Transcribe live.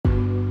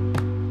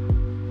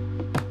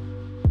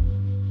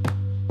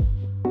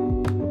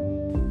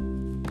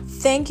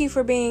Thank you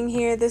for being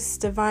here. This is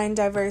Divine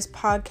Diverse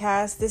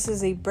Podcast. This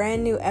is a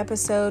brand new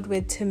episode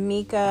with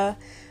Tamika,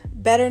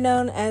 better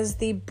known as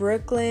the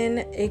Brooklyn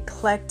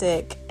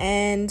Eclectic.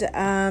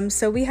 And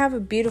so we have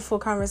a beautiful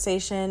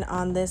conversation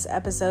on this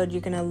episode.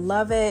 You're going to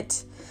love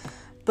it.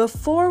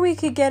 Before we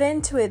could get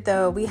into it,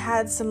 though, we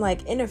had some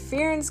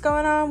interference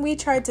going on. We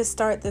tried to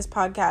start this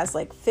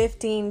podcast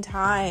 15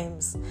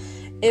 times.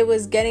 It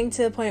was getting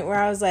to the point where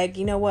I was like,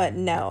 you know what?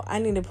 No, I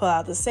need to pull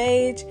out the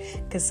sage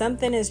because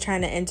something is trying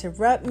to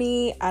interrupt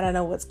me. I don't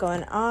know what's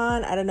going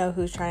on. I don't know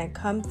who's trying to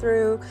come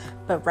through,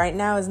 but right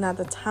now is not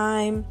the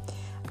time.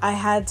 I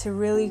had to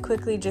really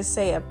quickly just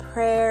say a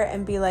prayer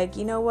and be like,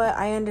 you know what?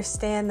 I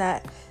understand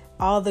that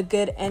all the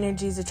good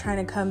energies are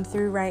trying to come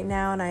through right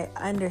now, and I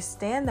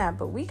understand that,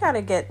 but we got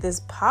to get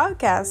this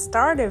podcast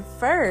started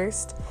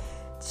first.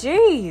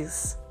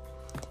 Jeez.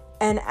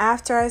 And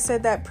after I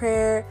said that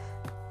prayer,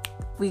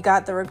 we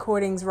got the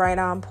recordings right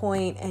on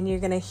point, and you're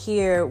going to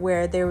hear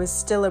where there was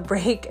still a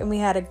break and we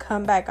had to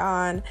come back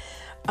on.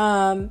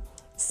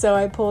 So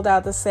I pulled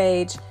out the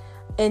sage.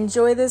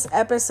 Enjoy this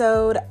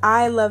episode.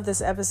 I love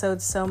this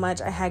episode so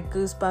much. I had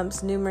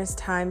goosebumps numerous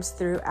times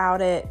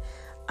throughout it.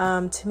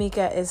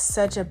 Tamika is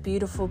such a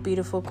beautiful,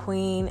 beautiful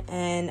queen,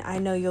 and I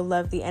know you'll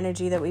love the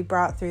energy that we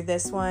brought through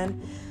this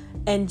one.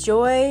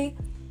 Enjoy.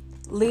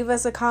 Leave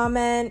us a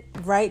comment.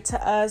 Write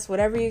to us.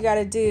 Whatever you got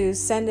to do,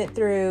 send it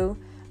through.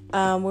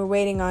 We're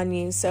waiting on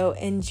you, so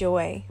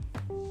enjoy.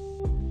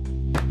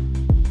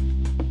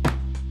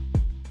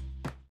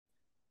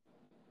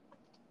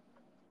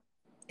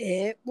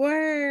 It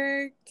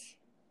worked.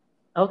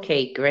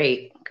 Okay,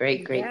 great.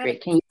 Yes.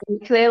 Can you hear me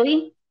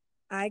clearly?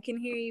 I can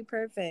hear you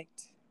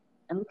perfect.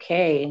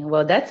 Okay,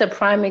 well, that's a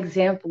prime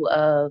example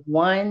of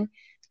one,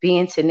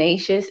 being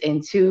tenacious,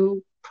 and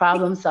two,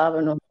 problem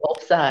solving on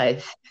both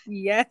sides.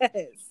 Yes,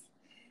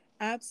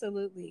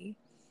 absolutely.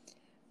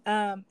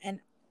 And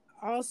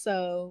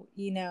also,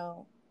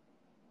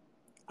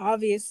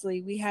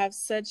 obviously we have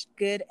such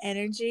good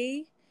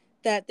energy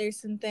that there's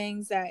some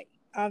things that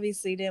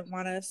obviously didn't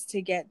want us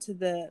to get to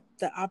the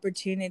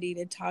opportunity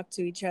to talk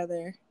to each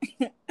other.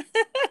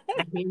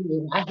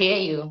 I hear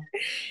you.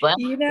 Well,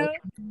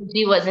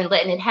 she wasn't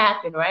letting it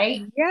happen,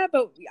 right? Yeah,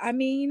 but I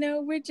mean,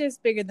 we're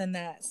just bigger than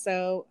that.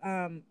 So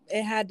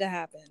it had to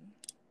happen.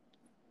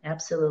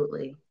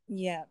 Absolutely.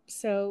 Yeah.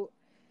 So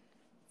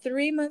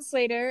 3 months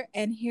later,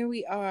 and here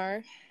we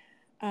are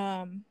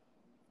on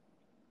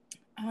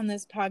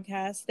this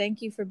podcast.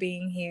 Thank you for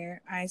being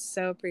here. I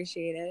so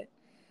appreciate it.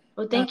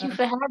 Well, thank you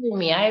for having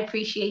me. I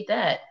appreciate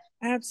that.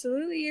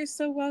 Absolutely. You're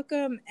so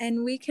welcome.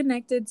 And we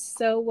connected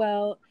so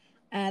well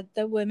at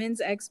the Women's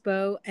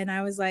Expo, and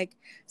I was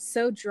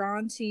so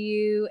drawn to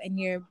you and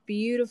your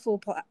beautiful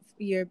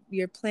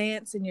your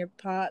plants and your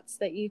pots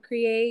that you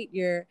create,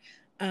 your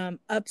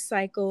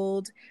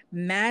upcycled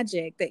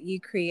magic that you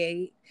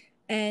create.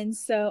 And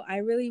so I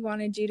really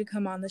wanted you to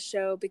come on the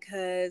show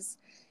because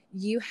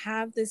you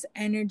have this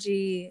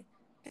energy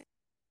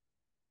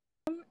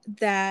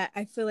that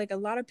I feel like a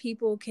lot of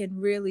people can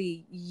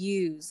really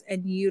use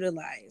and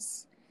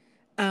utilize.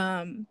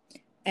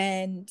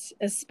 And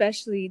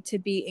especially to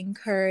be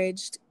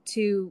encouraged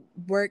to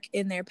work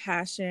in their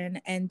passion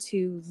and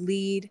to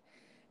lead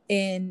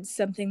in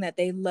something that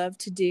they love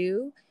to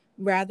do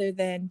rather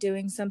than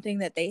doing something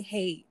that they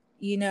hate,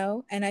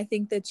 And I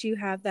think that you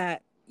have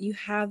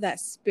that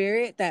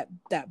spirit, that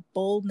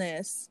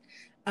boldness,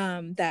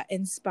 that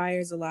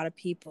inspires a lot of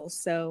people.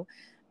 So,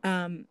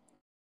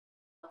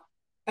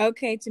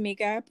 okay,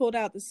 Tamika, I pulled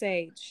out the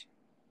sage.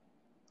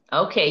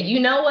 Okay, you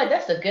know what?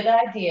 That's a good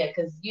idea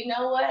because you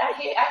know what? I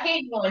hear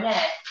you on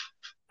that.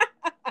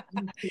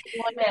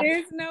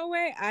 There's no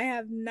way. I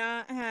have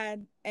not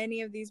had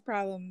any of these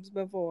problems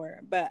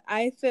before, but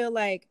I feel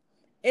like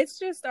it's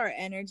just our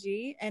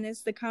energy and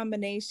it's the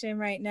combination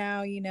right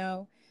now,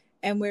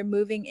 and we're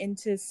moving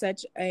into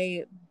such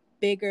a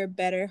bigger,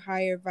 better,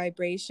 higher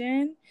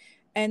vibration.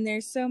 And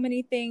there's so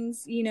many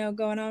things,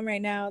 going on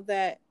right now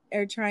that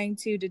are trying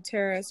to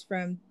deter us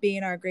from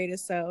being our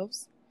greatest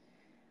selves.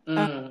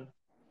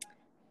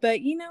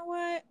 But you know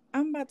what?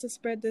 I'm about to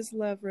spread this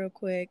love real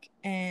quick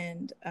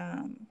and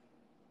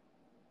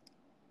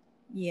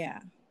yeah.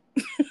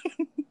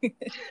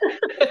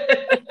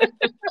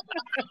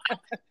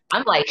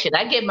 I'm like, should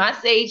I get my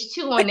sage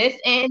too on this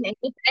end and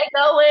get that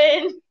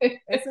going?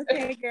 It's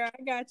okay, girl.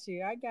 I got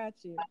you.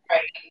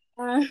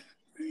 Right.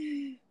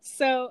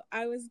 So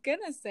I was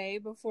gonna say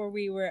before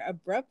we were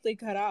abruptly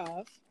cut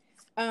off,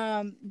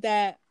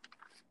 that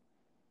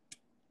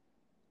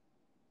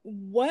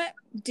what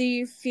do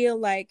you feel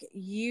like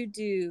you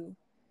do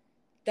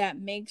that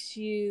makes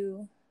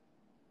you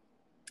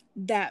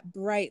that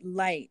bright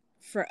light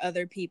for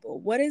other people?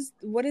 What is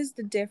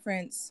the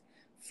difference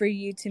for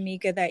you,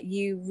 Tamika, that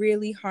you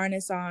really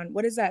harness on?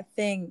 What is that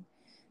thing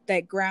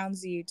that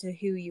grounds you to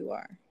who you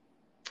are?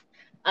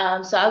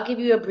 So I'll give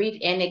you a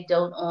brief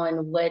anecdote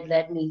on what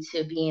led me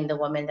to being the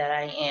woman that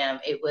I am.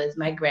 It was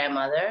my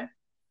grandmother.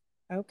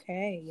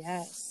 Okay,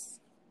 yes.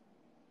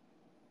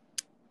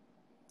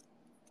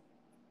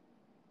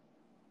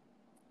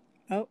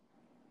 Oh,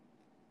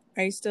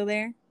 are you still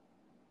there?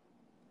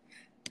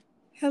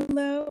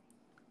 Hello.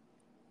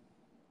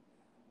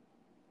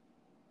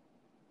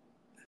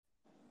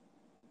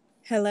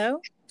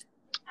 Hello.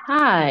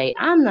 Hi,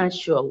 I'm not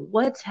sure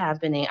what's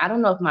happening. I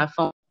don't know if my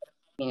phone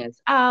is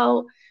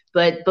out,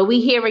 but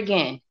we here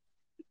again.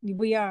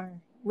 We are.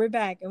 We're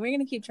back, and we're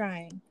gonna keep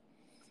trying.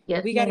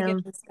 Yes, We got to get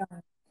ma'am. this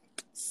going.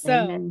 So,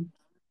 Amen.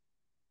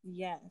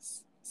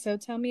 yes. So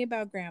tell me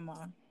about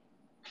Grandma.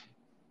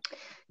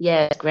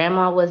 Yes,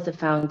 grandma was the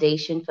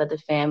foundation for the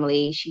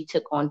family. She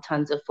took on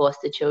tons of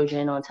foster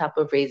children on top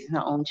of raising her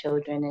own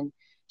children, and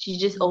she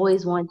just Yes.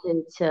 always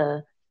wanted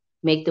to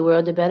make the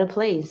world a better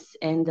place.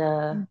 And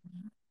Mhm.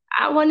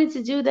 I wanted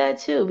to do that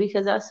too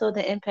because I saw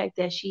the impact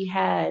that she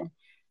had.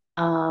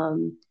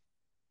 Um,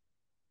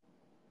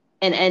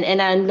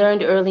 and I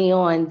learned early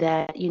on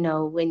that,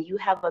 when you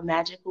have a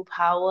magical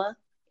power,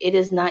 it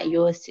is not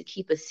yours to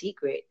keep a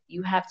secret.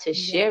 You have to Yeah.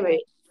 share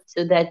it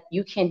so that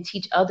you can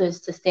teach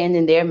others to stand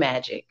in their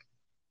magic.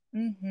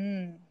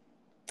 Mm-hmm.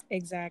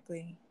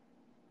 Exactly.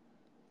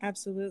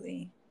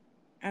 Absolutely.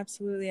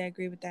 Absolutely. I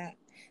agree with that.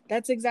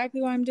 That's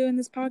exactly why I'm doing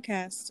this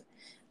podcast.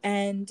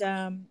 And,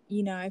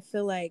 I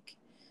feel like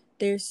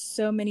there's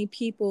so many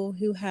people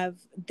who have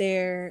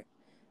their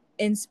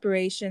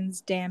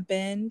inspirations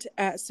dampened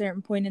at a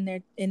certain point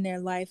in their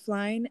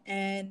lifeline,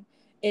 and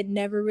it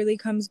never really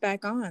comes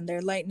back on.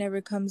 Their light never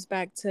comes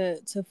back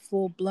to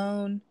full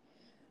blown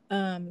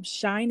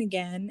shine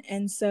again.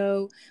 And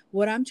so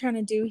what I'm trying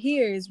to do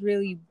here is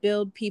really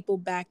build people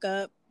back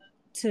up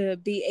to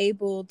be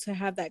able to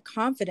have that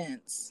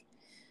confidence,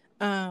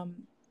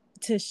 um,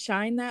 to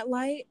shine that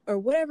light, or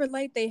whatever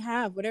light they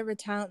have, whatever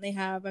talent they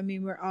have. I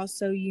mean, we're all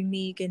so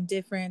unique and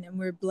different, and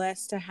we're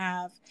blessed to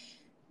have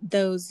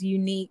those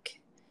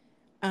unique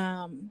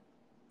um,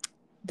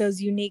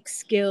 those unique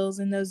skills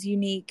and those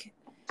unique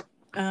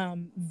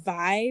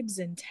vibes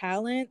and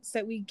talents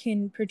that we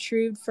can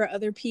protrude for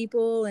other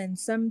people. And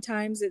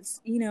sometimes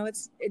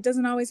it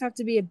doesn't always have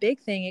to be a big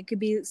thing. It could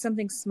be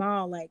something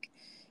small, like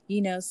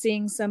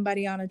seeing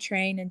somebody on a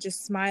train and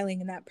just smiling,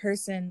 and that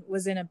person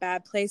was in a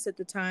bad place at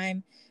the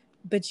time,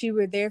 but you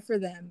were there for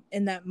them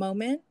in that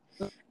moment.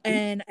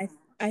 And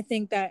I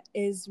think that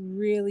is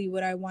really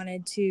what I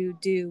wanted to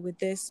do with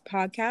this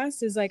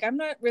podcast. Is like, I'm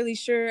not really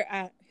sure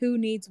at who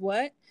needs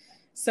what,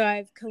 so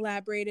I've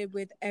collaborated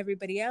with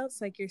everybody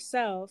else like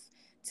yourself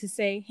to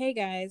say, hey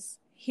guys,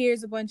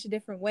 here's a bunch of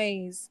different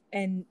ways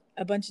and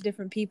a bunch of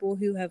different people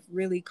who have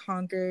really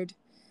conquered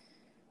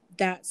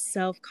that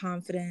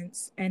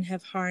self-confidence and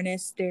have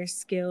harnessed their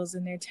skills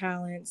and their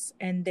talents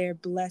and their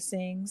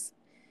blessings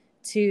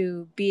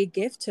to be a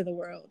gift to the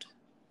world.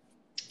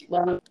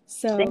 Well,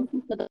 So, thank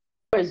you for the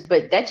words,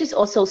 but that just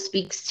also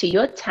speaks to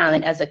your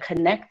talent as a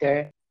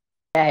connector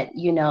that,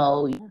 you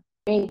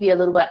may be a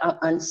little bit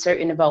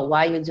uncertain about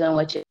why you're doing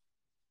what you're,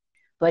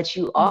 but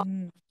you are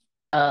mhm.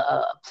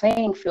 a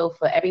playing field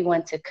for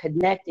everyone to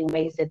connect in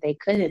ways that they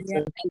couldn't. So Yeah.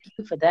 thank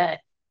you for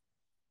that.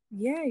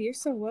 Yeah, you're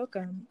so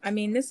welcome. I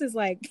mean, this is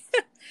like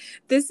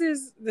this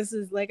is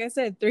like I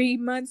said, 3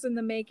 months in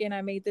the making.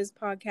 I made this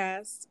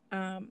podcast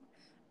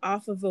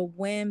off of a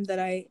whim that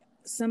I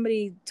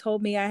somebody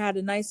told me I had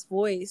a nice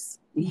voice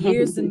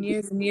years and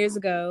years and years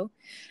ago.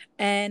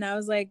 And I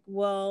was like,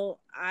 well,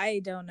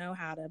 I don't know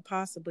how to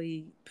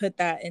possibly put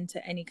that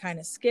into any kind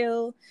of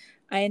skill.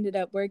 I ended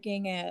up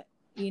working at,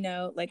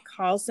 like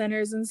call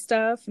centers and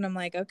stuff, and I'm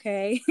like,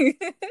 okay.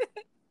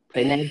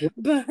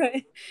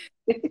 but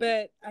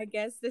but I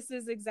guess this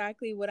is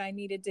exactly what I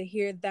needed to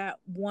hear that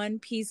one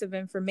piece of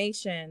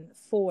information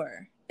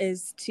for,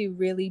 is to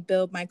really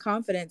build my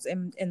confidence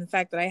in the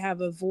fact that I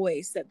have a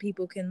voice that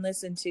people can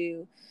listen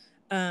to,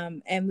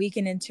 and we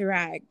can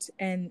interact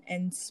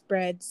and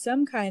spread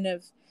some kind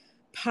of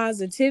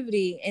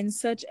positivity in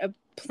such a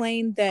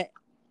plane that,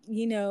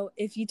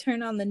 if you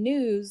turn on the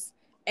news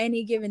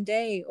any given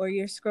day or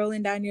you're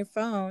scrolling down your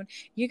phone,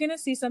 you're going to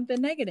see something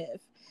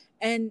negative.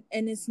 And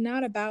it's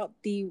not about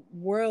the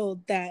world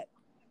that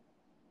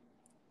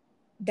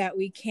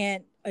we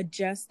can't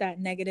adjust that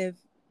negative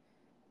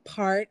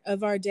part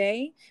of our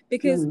day,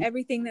 because Mhm.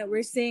 everything that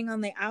we're seeing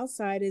on the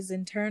outside is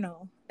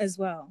internal as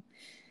well.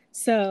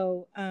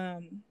 So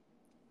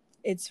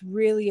it's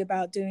really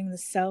about doing the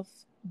self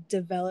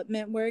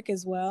development work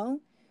as well,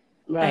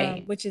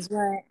 Right. which is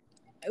why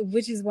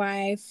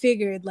I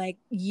figured, like,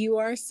 you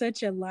are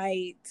such a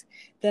light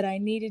that I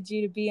needed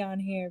you to be on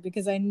here,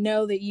 because I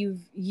know that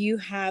you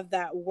have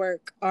that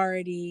work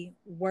already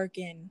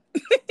working.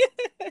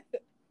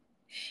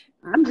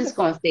 I'm just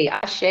gonna say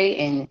Ashe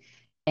and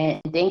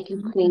thank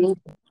you, Queen,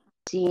 for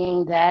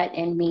seeing that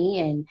in me.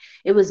 And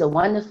it was a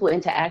wonderful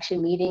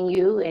interaction meeting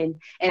you.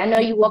 And I know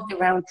you walked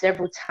around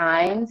several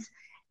times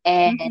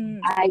and Mm-hmm.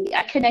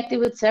 I connected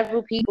with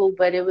several people,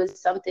 but it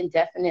was something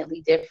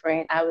definitely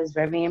different. I was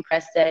very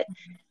impressed that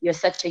you're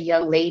such a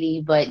young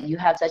lady, but you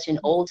have such an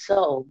old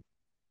soul.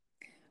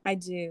 I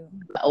do.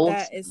 Old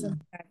That is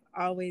something I've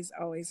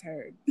always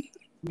heard.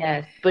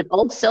 yes. But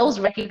old souls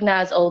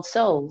recognize old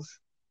souls.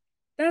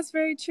 That's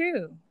very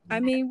true. I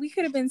mean, we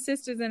could have been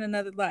sisters in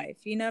another life.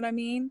 You know what I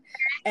mean?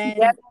 Yeah,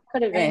 And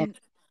could have been. and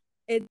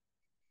it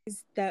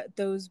that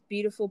those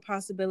beautiful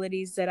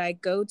possibilities that I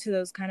go to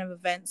those kind of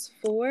events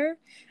for.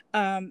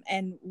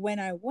 And when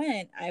I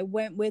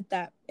went with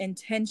that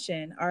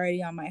intention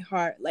already on my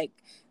heart, like,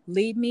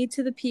 lead me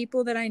to the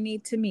people that I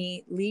need to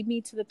meet, lead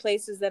me to the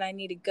places that I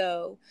need to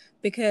go,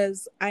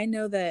 because I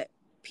know that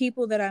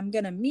people that I'm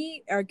going to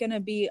meet are going to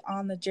be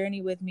on the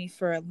journey with me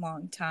for a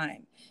long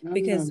time,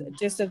 because Mm.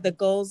 just of the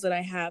goals that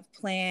I have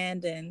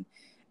planned and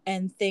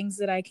things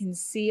that I can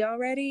see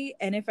already.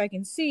 And if I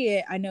can see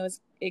it, I know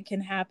it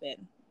can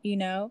happen, you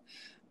know?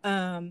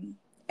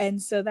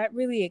 And so that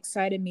really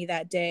excited me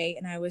that day.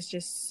 And I was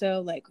just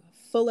so like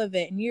full of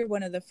it. And you're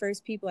one of the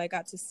first people I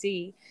got to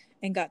see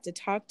and got to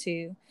talk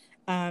to,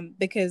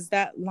 because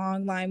that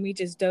long line, we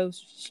just dove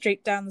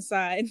straight down the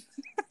side.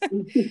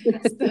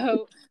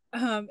 So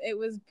it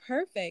was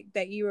perfect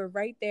that you were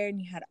right there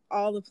and you had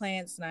all the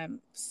plants. And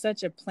I'm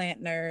such a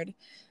plant nerd.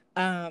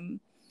 Um,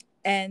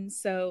 and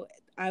so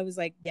I was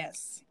like,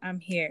 yes, I'm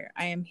here.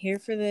 I am here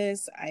for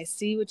this. I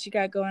see what you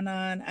got going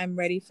on. I'm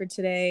ready for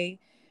today.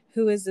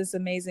 Who is this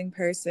amazing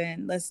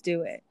person? Let's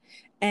do it.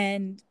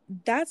 And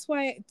that's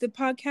why the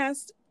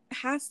podcast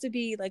has to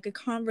be like a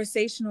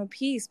conversational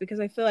piece, because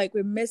I feel like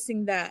we're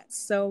missing that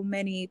so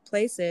many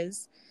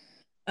places,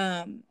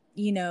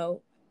 you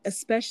know,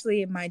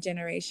 especially in my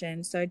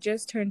generation. So I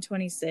just turned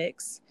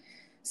 26.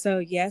 So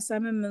yes,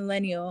 I'm a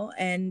millennial,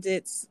 and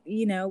it's,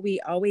 you know, we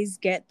always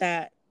get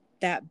that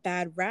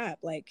bad rap,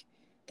 like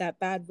that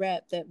bad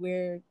rep that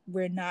we're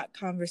not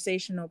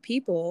conversational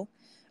people,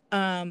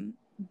 um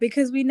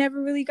because we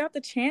never really got the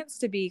chance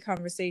to be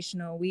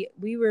conversational.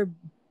 We were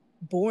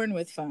born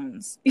with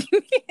phones. You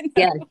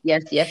Yes, know?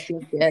 yes, yes,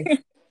 yes, yes,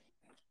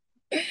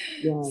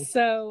 yes.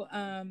 So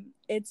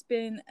it's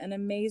been an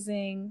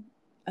amazing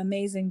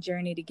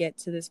journey to get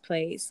to this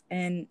place,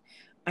 and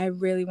I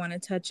really want to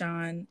touch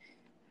on,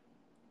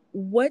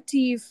 what do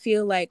you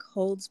feel like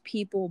holds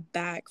people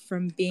back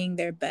from being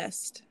their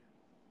best?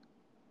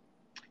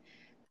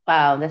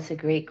 Wow, that's a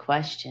great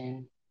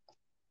question.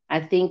 I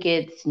think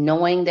it's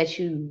knowing that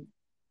you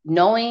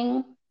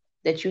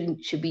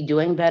should be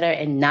doing better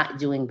and not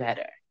doing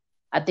better.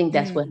 I think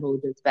that's what Mm,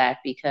 holds us back,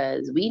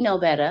 because we know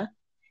better,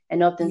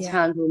 and yeah.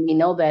 oftentimes when we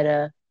know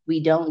better,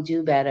 we don't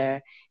do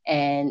better.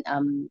 And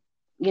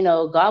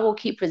God will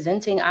keep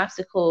presenting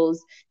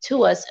obstacles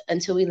to us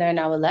until we learn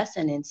our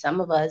lesson. And some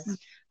of us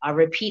are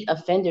repeat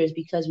offenders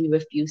because we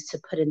refuse to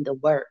put in the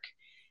work.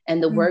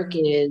 And the work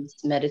Mm-hmm. is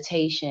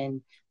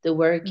meditation. The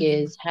work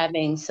is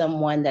having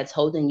someone that's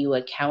holding you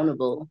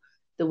accountable.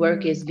 The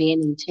work Mm-hmm. is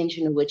being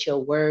intentional with your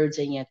words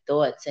and your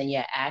thoughts and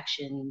your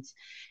actions.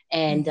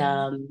 And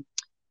Mm-hmm.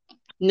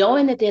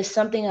 knowing that there's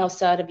something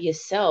outside of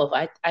yourself.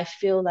 I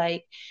feel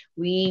like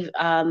we've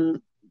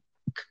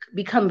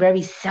become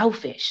very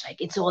selfish. Like,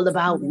 it's all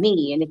about Yeah.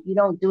 me. And if you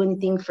don't do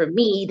anything for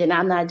me, then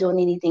I'm not doing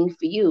anything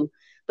for you.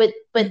 But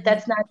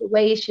that's Mm-hmm. not the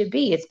way it should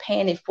be. It's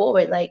paying it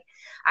forward. Like,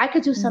 I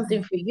could do Mm-hmm.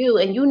 something for you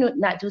and you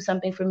not do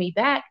something for me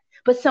back,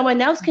 but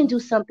someone else can do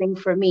something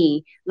for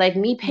me. Like,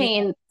 me Yeah.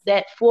 paying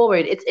that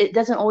forward. It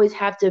doesn't always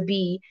have to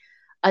be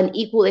an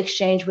equal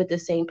exchange with the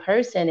same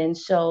person. And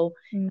so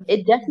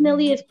it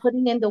definitely Mm-hmm. is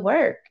putting in the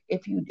work.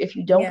 If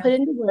you don't Yeah. put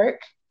in the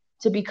work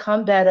to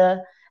become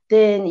better,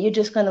 then you're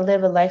just going to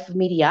live a life of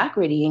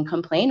mediocrity and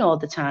complain all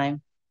the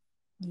time.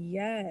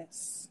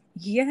 Yes.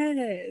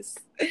 Yes.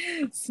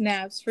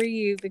 Snaps for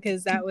you,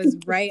 because that was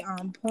right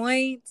on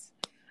point.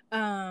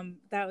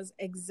 That was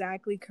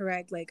exactly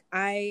correct. Like,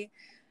 I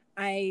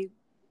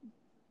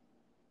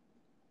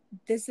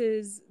this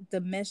is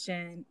the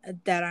mission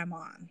that I'm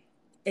on,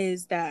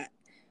 is that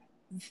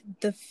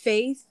the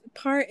faith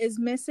part is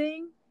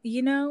missing,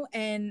 you know,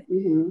 and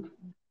Hmm.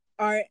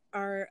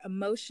 our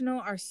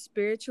emotional, our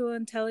spiritual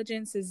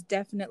intelligence is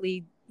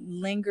definitely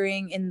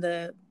lingering in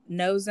the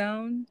no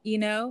zone, you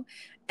know.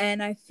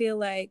 And I feel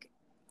like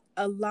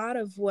a lot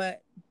of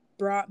what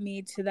brought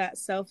me to that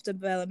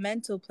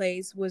self-developmental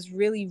place was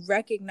really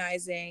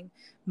recognizing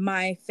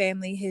my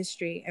family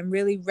history, and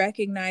really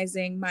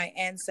recognizing my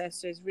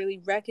ancestors, really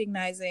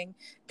recognizing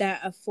that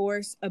a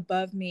force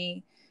above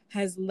me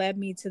has led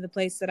me to the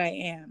place that I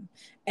am,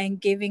 and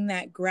giving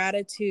that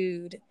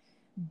gratitude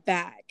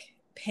back,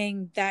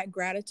 paying that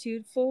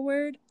gratitude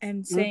forward,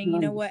 and saying, you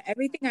know Hmm. what,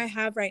 everything I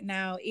have right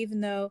now,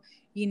 even though,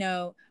 you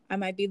know, I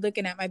might be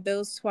looking at my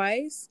bills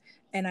twice,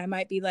 and I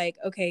might be like,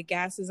 okay,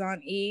 gas is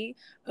on E,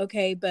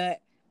 okay,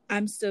 but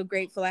I'm still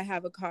grateful I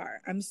have a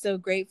car. I'm still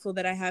grateful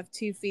that I have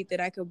 2 feet that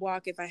I could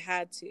walk if I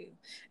had to.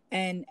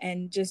 And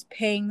just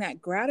paying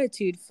that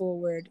gratitude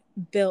forward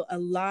built a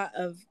lot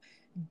of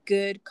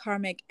good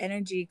karmic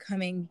energy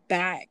coming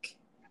back.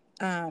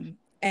 And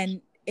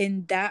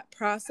in that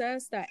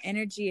process, that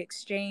energy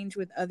exchange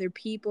with other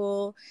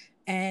people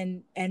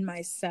and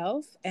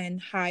myself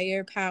and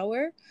higher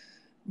power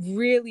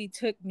really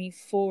took me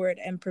forward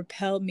and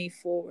propelled me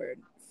forward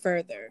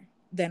further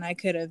than I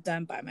could have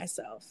done by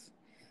myself.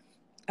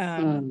 Um,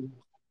 Mm.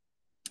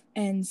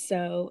 and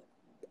so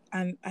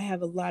I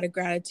have a lot of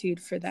gratitude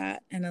for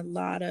that, and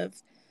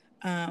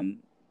um,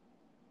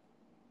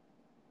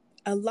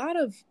 a lot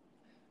of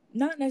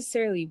not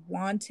necessarily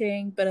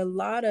wanting, but a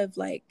lot of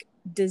like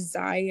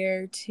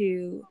desire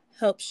to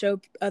help show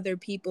other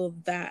people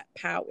that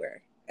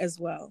power as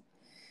well.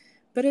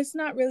 But it's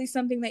not really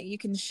something that you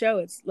can show.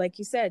 It's like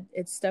you said,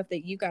 it's stuff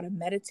that you got to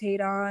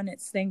meditate on.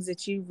 It's things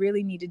that you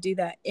really need to do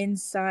that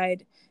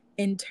inside,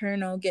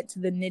 internal, get to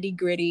the nitty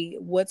gritty.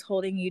 What's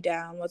holding you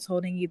down? What's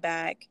holding you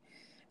back?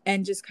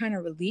 And just kind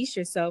of release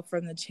yourself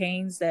from the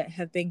chains that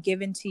have been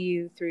given to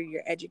you through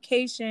your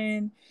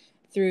education,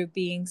 through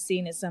being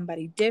seen as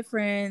somebody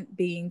different,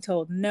 being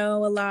told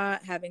no a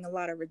lot, having a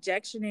lot of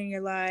rejection in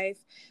your life,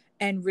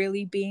 and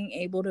really being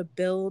able to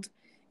build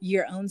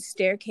your own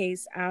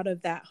staircase out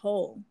of that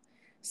hole.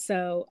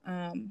 So,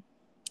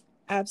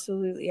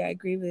 absolutely, I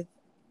agree with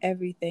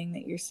everything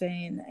that you're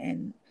saying,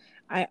 and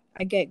I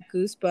get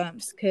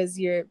goosebumps because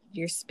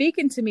you're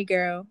speaking to me,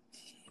 girl.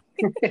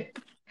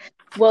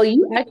 Well,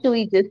 you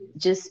actually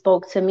just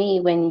spoke to me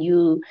when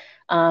you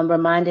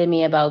reminded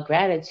me about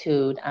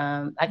gratitude.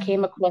 I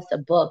came across a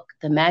book,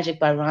 The Magic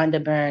by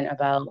Rhonda Byrne,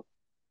 about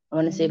I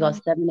want to say about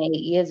 7 or 8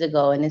 years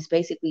ago, and it's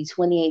basically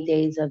 28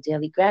 days of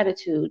daily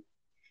gratitude.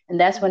 And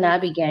that's when I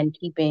began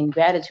keeping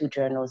gratitude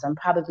journals. I'm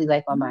probably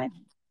like on my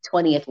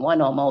 20th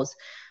one almost.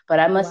 But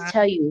I must Wow.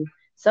 tell you,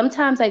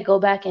 sometimes I go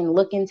back and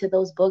look into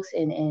those books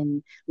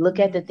and look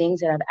at the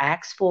things that I've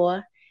asked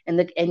for and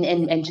look Yeah.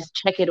 and just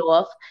check it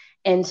off.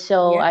 And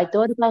so Yeah. I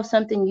thought about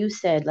something you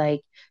said,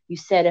 like you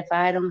said,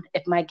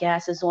 if my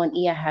gas is on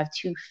E, I have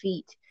 2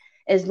 feet.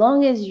 As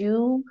long as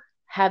you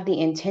have the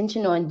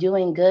intention on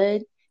doing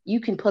good, you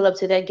can pull up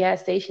to that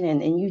gas station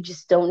and you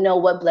just don't know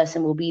what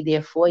blessing will be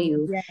there for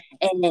you. Yeah.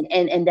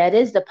 And that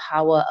is the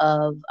power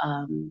of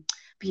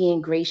being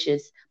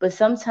gracious. But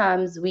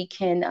sometimes we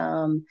can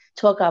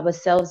talk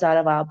ourselves out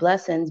of our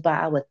blessings by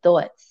our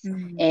thoughts Yeah.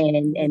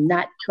 and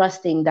not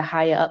trusting the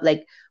higher up.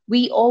 Like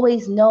we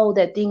always know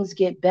that things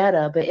get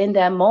better, but in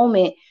that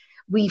moment,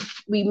 we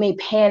may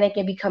panic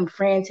and become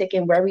frantic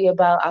and worry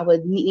about our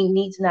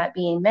needs not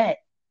being met.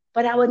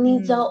 But our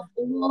needs are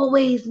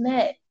always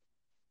met.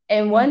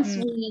 And once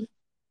we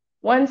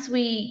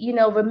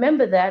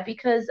remember that,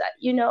 because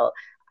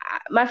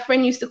my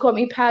friend used to call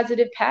me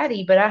positive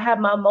Patty, but I have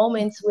my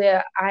moments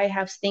where I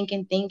have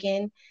stinking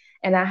thinking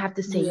and I have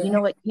to say, you Yeah.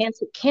 know what,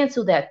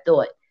 cancel that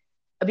thought,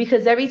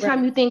 because every time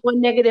Right. you think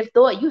one negative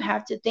thought, you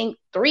have to think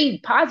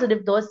 3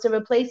 positive thoughts to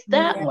replace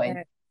that one.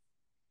 Yeah.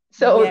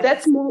 So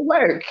that's Yes. more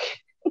work.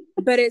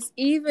 But it's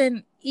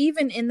even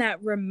in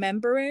that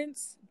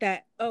remembrance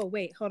that, oh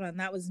wait, hold on,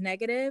 that was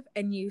negative,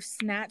 and you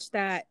snatch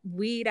that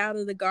weed out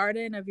of the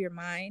garden of your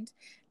mind,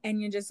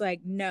 and you're just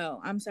like, no,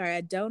 I'm sorry,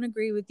 I don't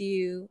agree with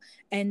you.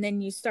 And then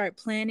you start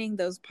planting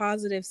those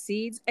positive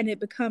seeds, and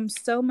it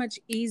becomes so much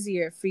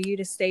easier for you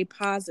to stay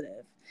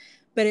positive.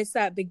 But it's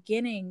that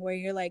beginning where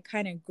you're like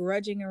kind of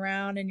grudging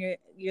around, and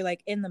you're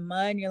like in the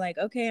mud, and you're like,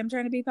 okay, I'm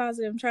trying to be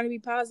positive, I'm trying to be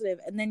positive,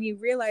 and then you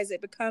realize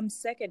it becomes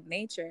second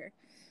nature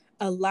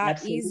a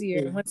lot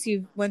easier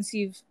Absolutely. once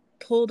you've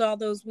pulled all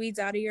those weeds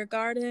out of your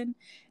garden,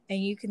 and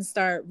you can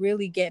start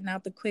really getting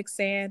out the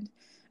quicksand.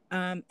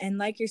 And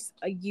like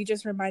you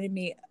just reminded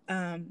me,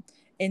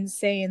 in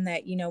saying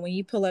that, when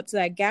you pull up to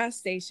that gas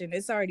station,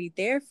 it's already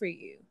there for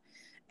you.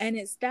 And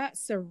it's that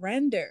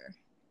surrender,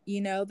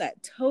 that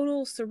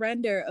total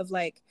surrender of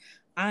like,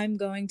 I'm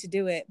going to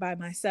do it by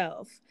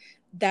myself.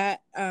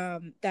 That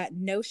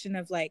notion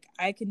of like,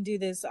 I can do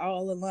this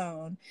all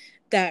alone,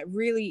 that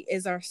really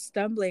is our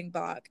stumbling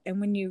block.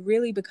 And when you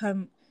really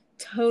become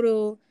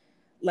total,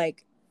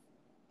 like,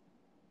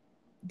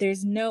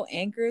 there's no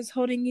anchors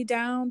holding you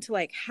down to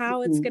like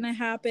how it's Mhm. going to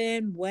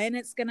happen, when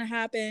it's going to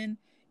happen,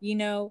 you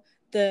know,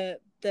 the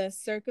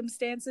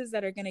circumstances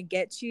that are going to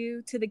get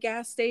you to the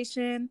gas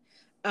station,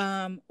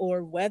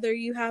 or whether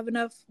you have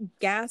enough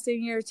gas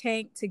in your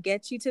tank to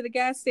get you to the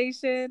gas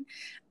station.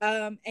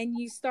 And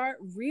you start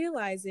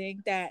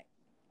realizing that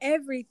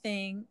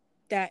everything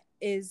that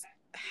is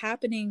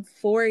happening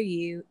for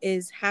you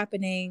is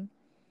happening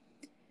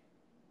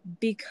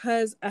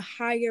because a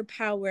higher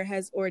power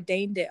has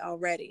ordained it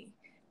already.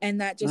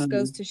 And that just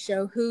goes Mhm. to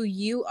show who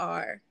you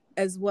are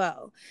as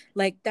well.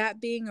 Like that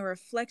being a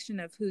reflection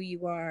of who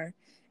you are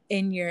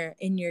in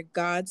your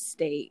God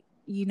state.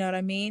 You know what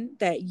I mean?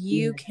 That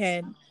Yeah,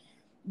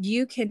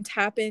 you can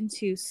tap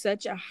into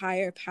such a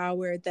higher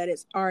power that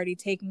it's already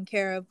taken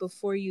care of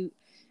before you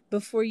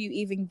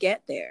even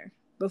get there,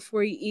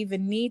 before you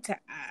even need to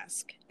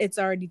ask. It's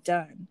already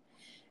done.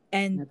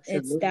 And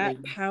it's that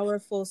absolutely.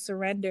 powerful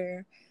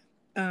surrender,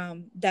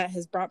 that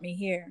has brought me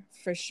here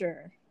for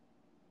sure,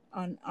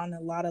 on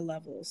a lot of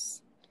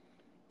levels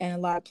and a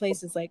lot of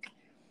places. Like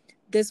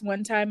this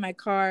one time my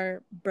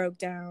car broke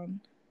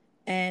down,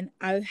 and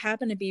I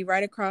happened to be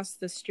right across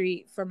the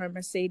street from a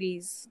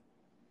Mercedes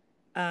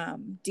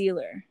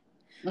dealer.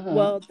 Mhm.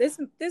 Well,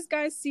 this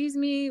guy sees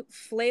me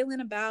flailing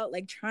about,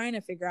 like trying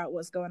to figure out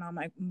what's going on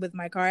with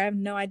my car. I have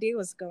no idea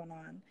what's going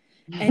on,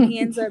 and he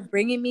ends up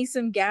bringing me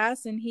some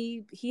gas, and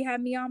he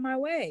had me on my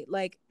way.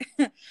 Like,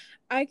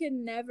 I could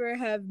never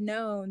have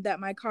known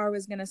that my car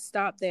was gonna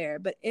stop there.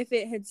 But if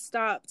it had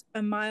stopped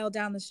a mile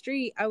down the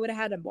street, I would have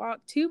had to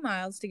walk 2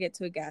 miles to get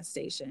to a gas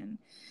station.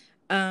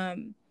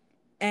 Um,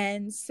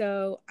 And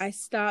so I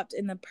stopped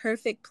in the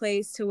perfect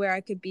place to where I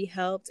could be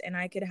helped and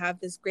I could have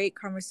this great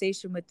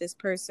conversation with this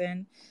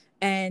person.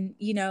 And,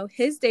 you know,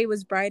 his day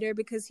was brighter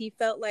because he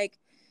felt like,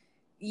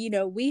 you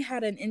know, we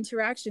had an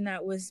interaction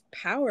that was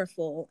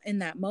powerful in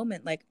that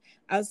moment. Like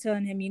I was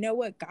telling him, you know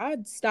what,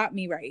 God stopped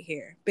me right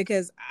here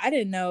because I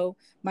didn't know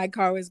my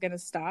car was going to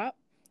stop,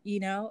 you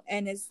know,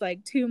 and it's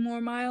like 2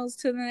 more miles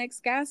to the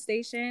next gas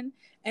station.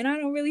 And I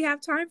don't really have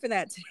time for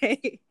that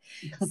today.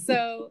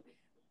 So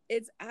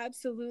it's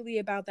absolutely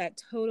about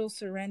that total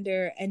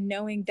surrender and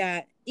knowing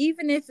that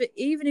even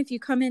if you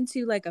come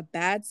into like a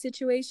bad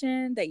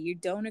situation that you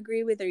don't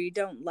agree with or you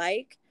don't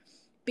like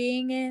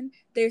being in,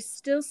 there's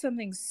still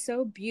something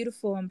so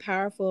beautiful and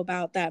powerful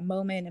about that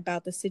moment,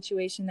 about the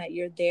situation that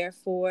you're there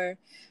for.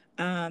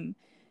 um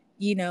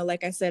you know,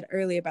 like I said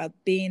earlier about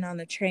being on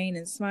the train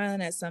and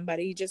smiling at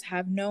somebody, you just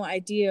have no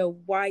idea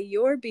why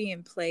you're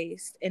being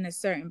placed in a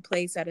certain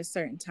place at a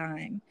certain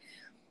time.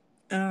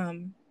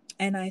 um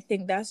and I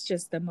think that's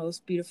just the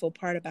most beautiful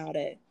part about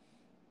it.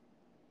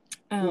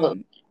 Well,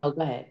 um oh,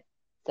 go ahead.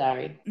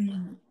 Sorry.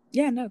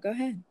 yeah, no, go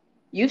ahead.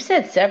 You've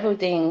said several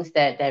things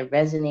that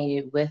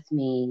resonated with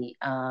me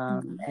Hmm.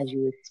 as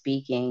you were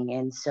speaking,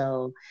 and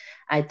so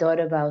I thought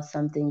about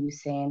something you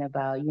saying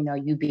about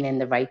you being in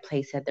the right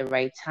place at the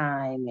right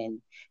time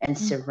and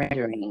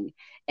surrendering,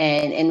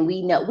 and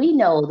we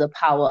know the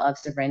power of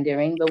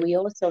surrendering, but we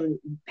also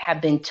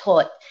have been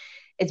taught.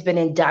 It's been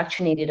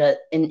indoctrinated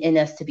in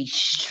us to be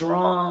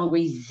strong,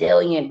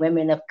 resilient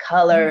women of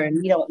color,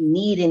 and we don't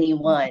need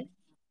anyone,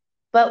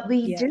 but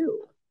we Yeah,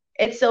 do.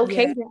 It's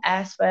okay yeah, to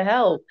ask for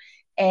help.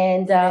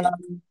 And it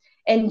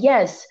is.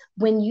 yes,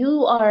 when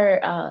you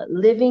are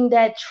living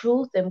that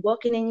truth and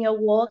walking in your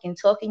walk and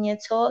talking your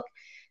talk,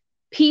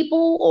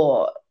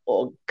 people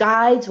or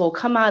guides will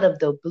come out of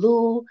the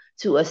blue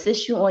to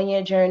assist you on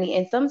your journey.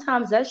 And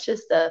sometimes that's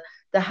just the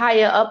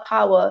higher up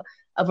power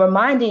of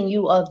reminding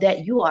you of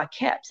that you are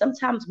kept.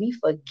 Sometimes we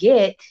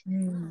forget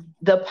Mm.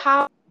 the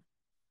power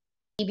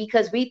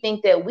because we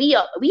think that we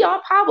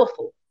are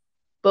powerful,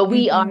 but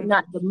we are Mm-hmm.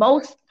 not the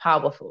most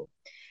powerful.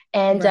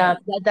 And Right.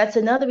 that's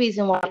another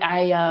reason why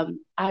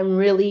I'm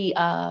really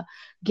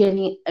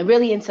getting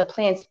really into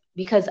plants,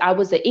 because I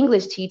was an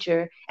English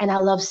teacher and I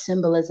love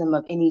symbolism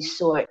of any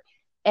sort.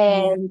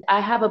 Yeah. And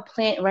I have a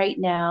plant right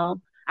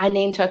now. I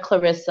named her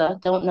Clarissa.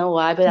 Don't know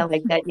why, but I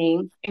like that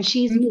name. And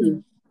she's me. Mm-hmm.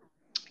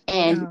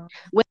 And Oh.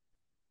 when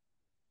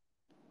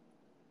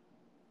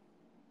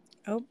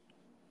Oh.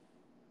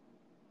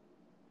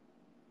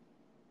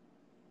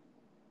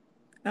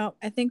 Oh,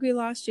 I think we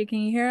lost you. Can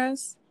you hear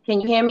us?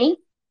 can you hear me?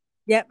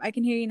 Yep, I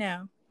can hear you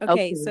now. Okay,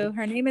 Okay. so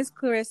her name is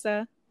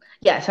Clarissa.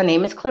 Yes, her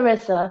name is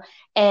Clarissa,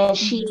 and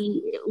Mm-hmm.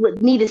 she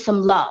needed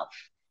some love.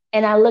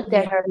 And I looked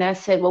at Yeah. her and I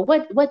said, "Well,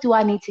 what do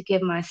I need to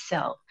give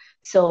myself?"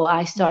 So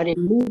I started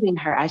moving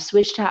her. I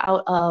switched her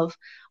out of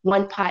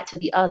one pot to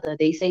the other.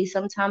 They say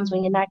sometimes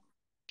when you're Mm-hmm. not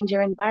in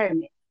your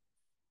environment,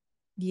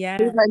 move Yeah.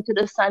 her into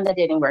the sun. That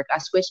didn't work. I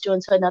switched her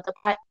into another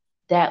pot.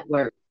 That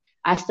worked.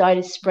 I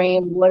started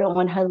spraying water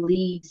on her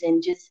leaves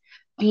and just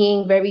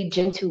being very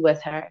gentle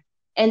with her.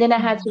 And then I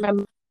had to Mm-hmm.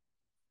 remember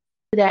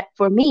that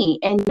for me.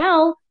 And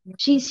now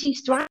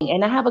she's thriving.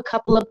 And I have a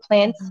couple of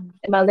plants Mm-hmm.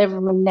 in my living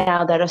room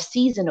now that are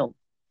seasonal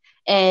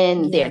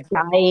and Yeah. they're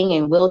dying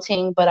and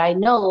wilting, but I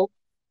know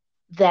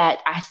that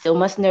I still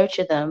must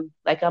nurture them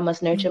like I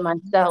must nurture Mm-hmm.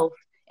 myself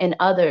and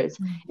others.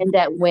 And Mm-hmm.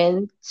 that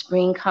when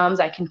spring comes,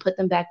 I can put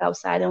them back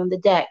outside on the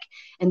deck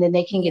and then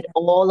they can Yeah. get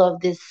all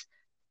of this,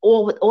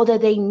 all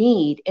that they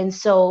need. And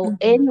so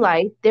in Mm-hmm.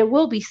 life, there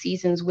will be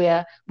seasons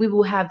where we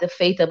will have the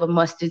faith of a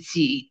mustard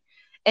seed.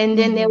 And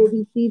then there will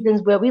Mm-hmm. be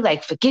seasons where we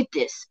like, forget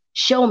this,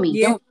 show me,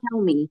 Yeah. don't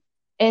tell me.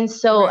 And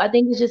so Right. I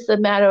think it's just a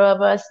matter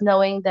of us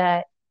knowing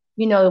that,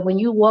 when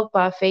you walk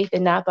by faith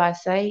and not by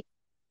sight,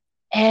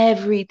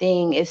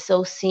 everything is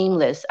so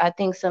seamless. I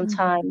think Mm-hmm.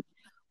 sometimes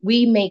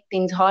we make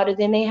things harder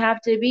than they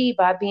have to be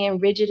by being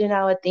rigid in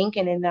our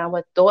thinking and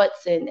our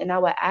thoughts and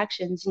our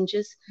actions and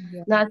just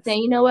not Yes.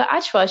 saying, you know what, I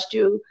trust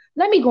you.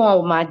 Let me go on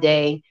with my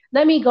day.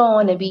 Let me go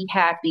on and be Mm-hmm.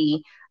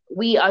 happy.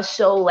 We are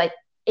so like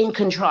in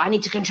control. I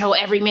need to control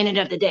every minute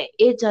of the day.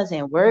 It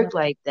doesn't work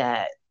like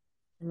that.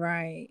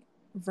 Right,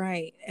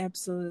 right,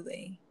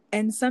 absolutely.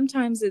 And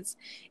sometimes it's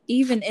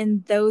even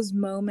in those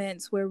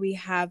moments where we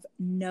have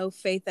no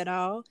faith at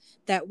all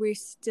that we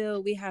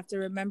have to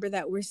remember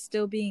that we're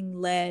still being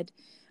led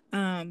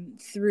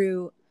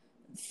through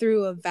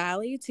a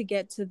valley to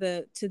get to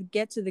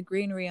the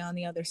greenery on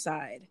the other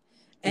side.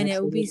 And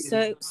it will be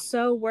Absolutely.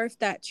 so worth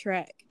that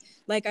trek.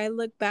 Like I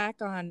look back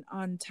on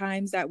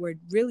times that were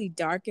really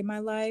dark in my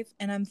life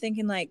and I'm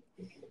thinking like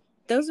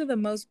those are the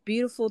most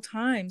beautiful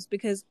times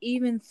because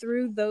even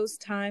through those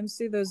times,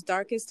 through those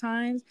darkest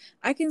times,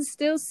 I can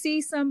still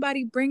see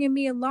somebody bringing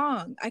me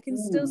along. I can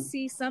still Mm,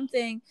 see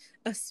something,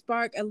 a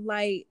spark, a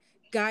light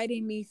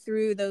guiding me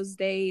through those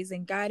days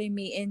and guiding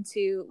me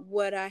into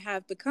what I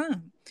have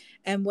become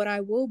and what I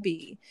will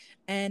be.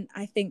 And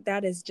I think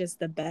that is just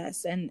the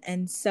best.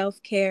 And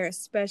self-care,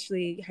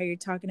 especially how you're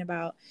talking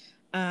about,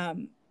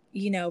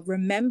 you know,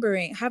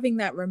 remembering, having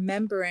that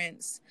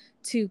remembrance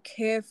to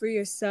care for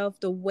yourself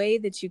the way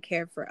that you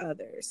care for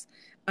others.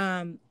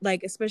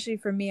 Like, especially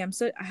for me,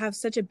 I have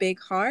such a big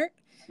heart,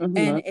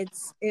 and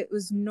Mhm. it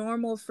was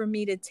normal for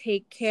me to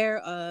take care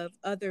of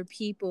other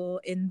people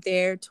in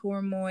their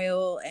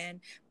turmoil and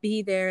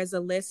be there as a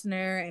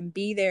listener and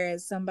be there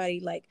as somebody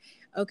like,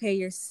 okay,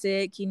 you're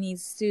sick, you need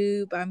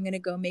soup, I'm gonna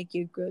go make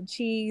you grilled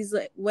cheese,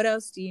 like, what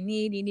else do you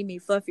need? You need me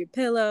to fluff your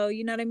pillow,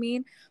 you know what I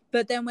mean?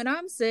 But then when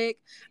I'm sick,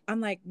 I'm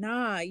like,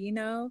 nah,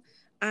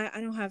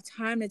 I don't have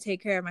time to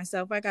take care of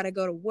myself. I got to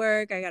go to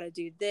work. I got to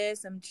do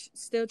this. I'm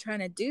still trying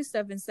to do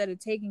stuff instead of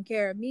taking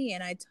care of me.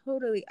 And I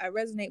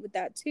resonate with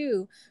that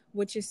too.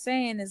 What you're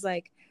saying is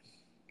like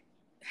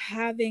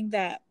having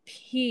that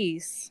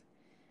peace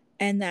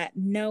and that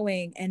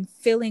knowing and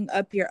filling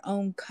up your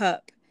own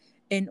cup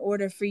in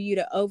order for you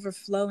to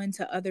overflow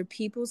into other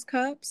people's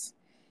cups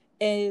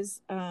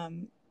is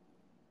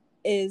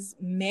is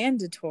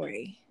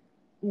mandatory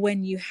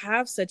when you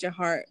have such a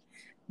heart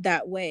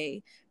that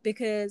way,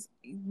 because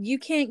you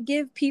can't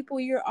give people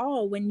your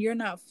all when you're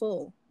not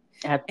full,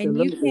 and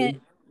Absolutely.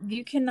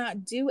 you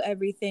cannot do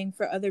everything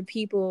for other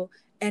people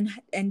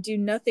and do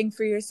nothing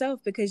for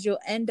yourself, because you'll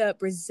end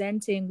up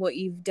resenting what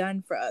you've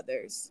done for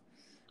others.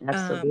 um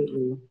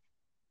Absolutely.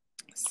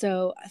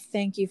 so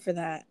thank you for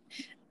that.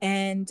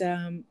 And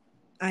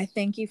I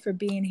thank you for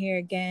being here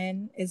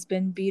again. It's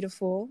been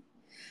beautiful.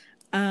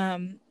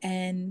 And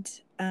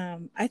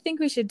I think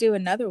we should do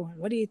another one.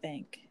 What do you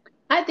think?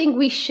 I think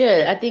we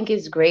should. I think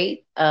it's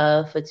great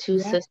for two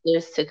Yeah.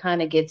 sisters to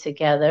kind of get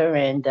together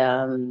and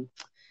Yeah.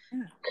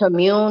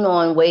 commune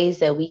on ways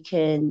that we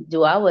can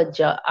do our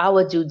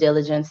due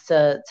diligence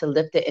to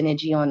lift the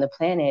energy on the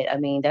planet. I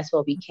mean, that's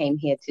what we came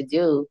here to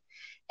do,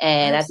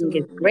 and I think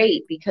it's Absolutely.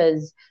 great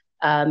because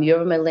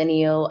you're a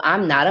millennial.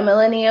 I'm not a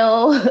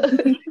millennial,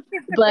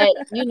 but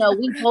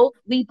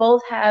we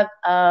both have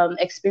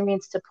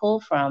experience to pull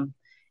from,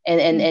 and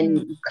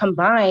Mm-hmm.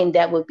 combined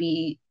that would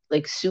be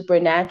like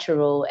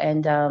supernatural.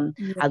 And Yeah.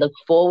 I look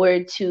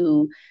forward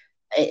to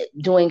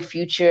doing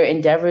future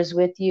endeavors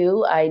with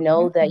you. I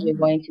know that you're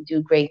Mm-hmm. going to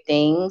do great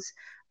things.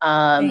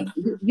 Thank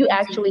You, you. you Thank you.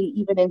 actually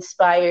even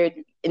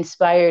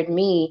inspired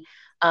me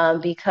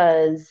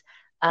because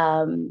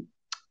um,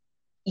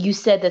 you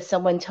said that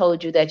someone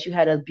told you that you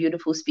had a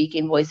beautiful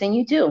speaking voice, and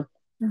you do.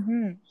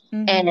 Mm-hmm.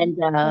 Mm-hmm. And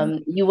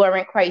Thank you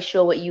weren't quite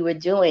sure what you were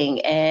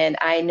doing, and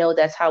I know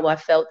that's how I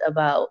felt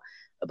about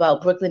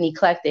Brooklyn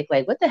Eclectic.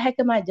 Like, what the heck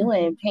am I you.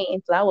 doing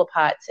painting flower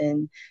pots?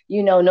 And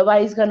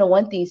nobody's gonna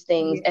want these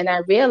things. Yeah. And I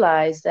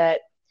realized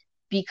that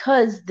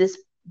because this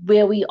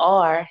where we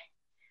are,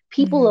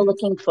 people are Mm-hmm.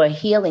 looking for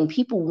healing.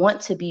 People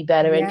want to be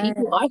better, and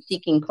people Yes. are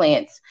seeking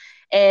plants,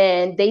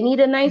 and they need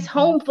a nice Mm-hmm.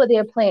 home for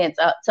their plants,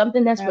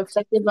 something that's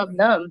reflective of Absolutely.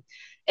 them.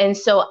 And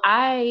so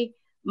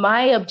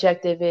my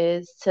objective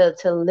is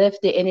to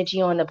lift the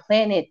energy on the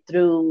planet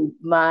through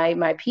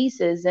my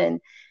pieces. And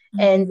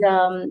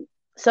Mm-hmm.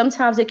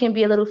 sometimes it can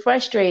be a little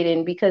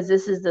frustrating because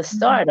this is the Mm-hmm.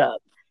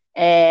 startup,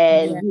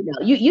 and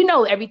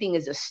Yeah. everything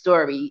is a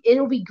story.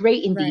 It'll be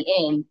great in Right.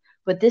 the end,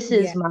 but this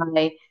is Yeah.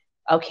 my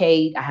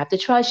okay, I have to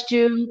trust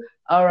you.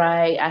 All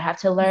right, I have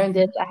to learn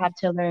this, Mm-hmm. I have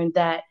to learn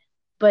that.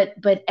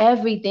 But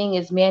everything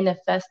is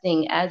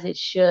manifesting as it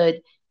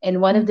should. And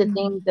one of the Mm-hmm.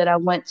 things that I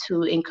want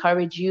to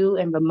encourage you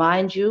and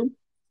remind you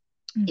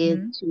is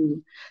Mm-hmm.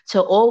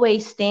 to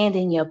always stand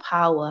in your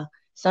power.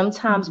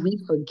 Sometimes we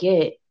Mm-hmm.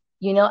 forget,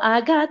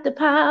 I got the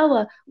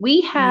power.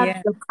 We have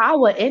Yeah. the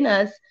power in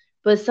us,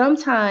 but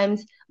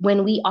sometimes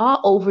when we are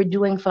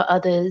overdoing for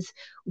others,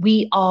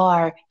 we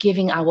are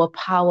giving our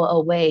power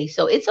away.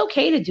 So it's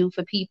okay to do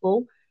for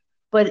people,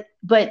 but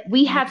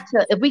we Yeah. have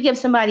to, if we give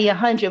somebody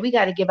 100, we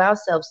got to give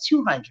ourselves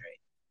 200.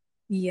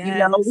 We Yes.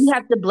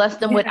 have to bless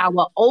them with Yeah.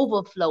 our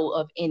overflow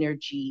of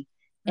energy.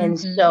 And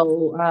Mm-hmm.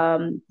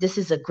 so this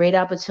is a great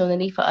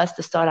opportunity for us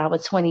to start our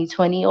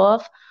 2020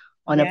 off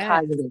on a Yeah.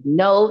 positive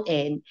note,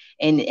 and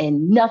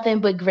nothing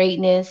but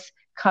greatness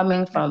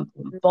coming from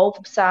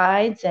both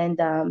sides. And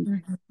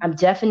Mm-hmm. I'm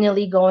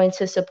definitely going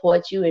to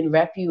support you and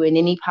rep you in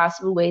any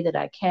possible way that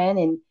I can.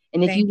 And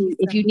if Thank you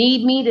if so you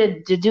need me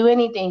to do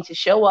anything, to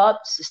show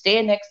up, to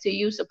stand next to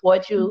you,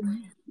 support you, much.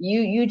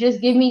 you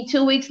just give me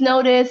 2 weeks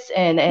notice,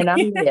 and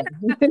I'm there.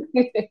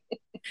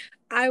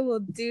 I will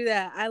do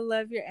that. I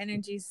love your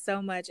energy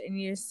so much,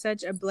 and you're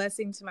such a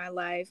blessing to my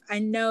life. I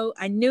knew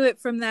it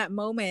from that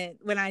moment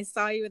when I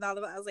saw you with all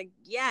of it. I was like,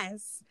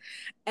 yes.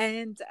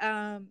 And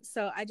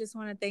so I just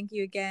want to thank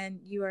you again.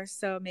 You are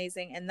so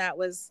amazing, and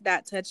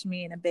that touched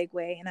me in a big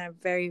way, and I'm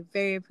very,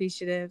 very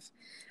appreciative.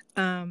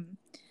 Um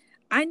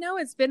I know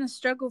it's been a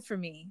struggle for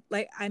me.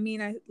 Like, I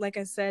mean, like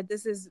I said,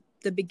 this is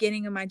the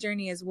beginning of my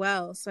journey as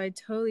well. So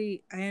I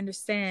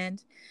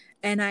understand.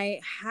 And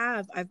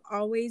I've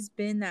always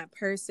been that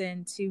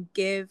person to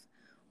give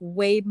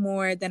way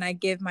more than I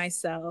give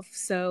myself.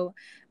 So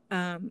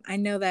I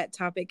know that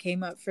topic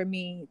came up for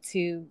me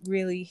to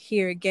really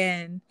hear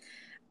again.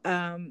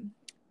 Um,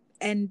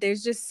 and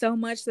there's just so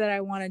much that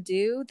I want to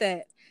do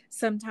that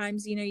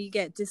sometimes, you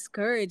get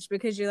discouraged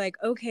because you're like,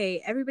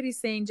 okay, everybody's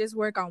saying just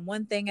work on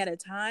one thing at a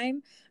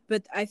time,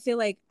 but I feel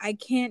like I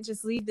can't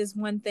just leave this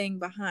one thing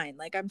behind.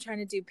 Like, I'm trying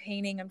to do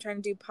painting, I'm trying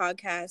to do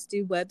podcasts,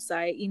 do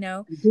website,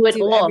 Do it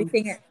do all.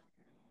 everything.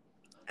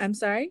 I'm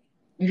sorry?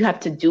 You have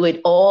to do it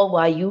all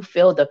while you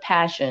feel the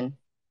passion.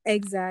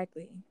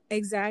 Exactly.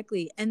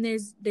 And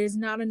there's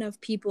not enough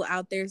people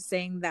out there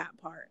saying that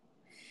part.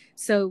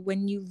 So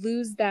when you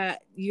lose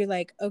that, you're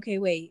like, okay,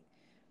 wait,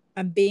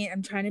 I'm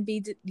trying to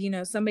be,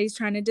 somebody's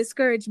trying to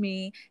discourage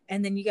me.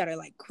 And then you got to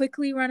like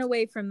quickly run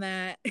away from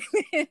that,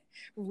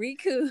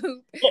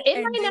 recoup, It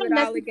and might do it not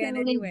all again necessarily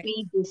anyway.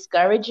 be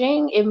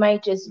discouraging. It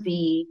might just Mm-hmm.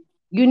 be,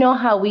 you know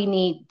how we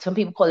need, some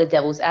people call it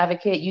devil's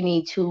advocate. You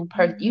need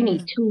you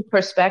need Mm-hmm. two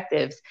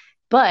perspectives.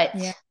 But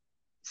Yeah.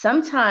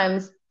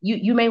 sometimes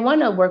you may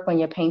want to work on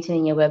your painting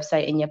and your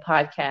website and your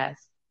podcast,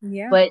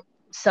 Yeah. but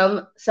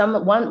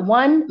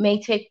one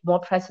may take more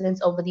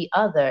precedence over the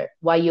other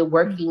while you're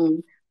Mm-hmm.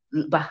 working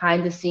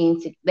behind the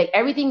scenes. Like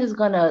everything is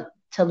gonna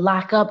to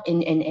lock up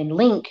and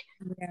link.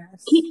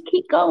 Yes.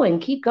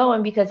 Keep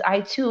going because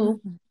I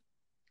too, Mm-hmm.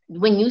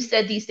 when you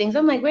said these things,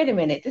 I'm like, wait a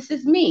minute, this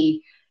is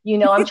me.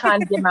 I'm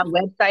trying to get my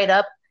website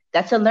up.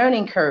 That's a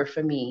learning curve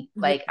for me.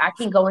 Like I Yes.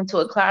 can go into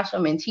a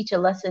classroom and teach a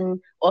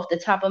lesson off the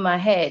top of my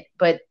head,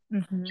 but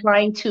Mm-hmm.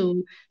 trying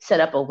to set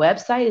up a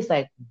website is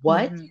like,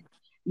 what? Mm-hmm.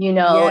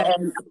 Yes.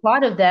 And a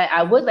part of that,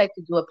 I would like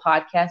to do a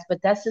podcast,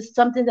 but that's just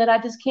something that I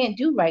just can't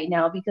do right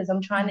now because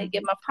I'm trying to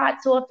get Mm-hmm. my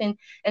pots off.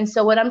 And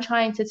so what I'm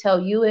trying to tell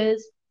you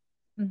is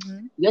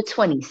Mm-hmm. you're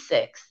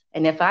 26.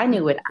 And if I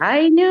knew what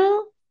I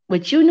knew,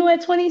 what you knew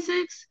at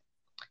 26,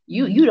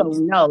 you Mm-hmm.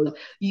 don't know.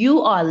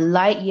 You are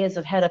light years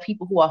ahead of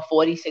people who are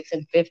 46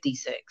 and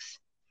 56.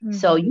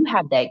 So Mm-hmm. you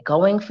have that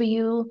going for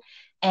you.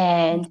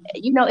 And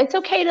it's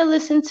okay to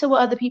listen to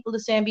what other people are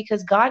saying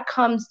because God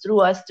comes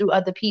through us through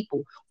other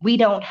people. We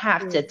don't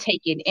have to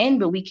take it in,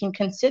 but we can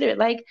consider it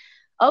like,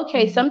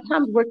 okay, Mm-hmm.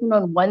 sometimes working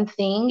on one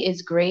thing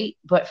is great,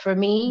 but for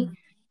me, Mm-hmm.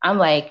 I'm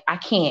like, I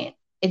can't.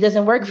 It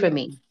doesn't work for Yeah.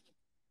 me.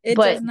 It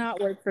But does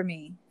not work for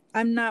me.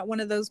 I'm not one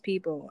of those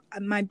people.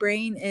 My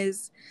brain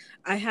is,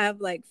 I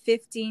have like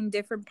 15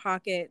 different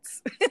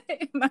pockets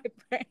in my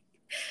brain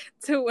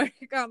to work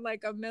on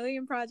like a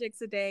million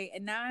projects a day.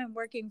 And now I'm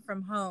working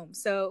from home.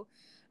 So,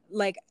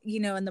 like,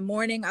 in the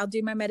morning, I'll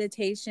do my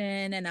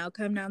meditation and I'll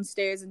come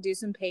downstairs and do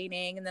some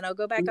painting. And then I'll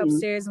go back mhm,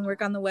 upstairs and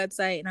work on the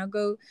website. And I'll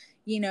go,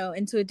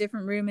 into a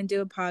different room and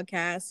do a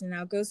podcast. And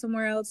I'll go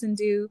somewhere else and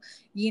do,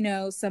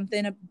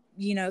 something,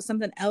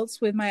 something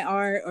else with my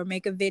art or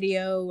make a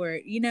video or.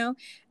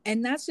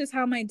 And that's just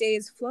how my day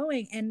is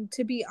flowing. And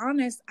to be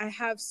honest, I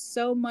have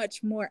so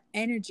much more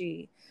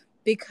energy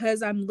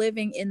because I'm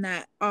living in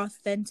that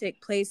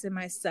authentic place in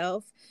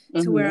myself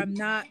to where mhm, I'm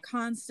not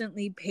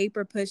constantly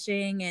paper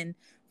pushing and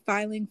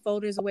filing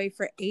folders away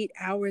for 8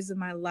 hours of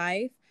my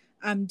life.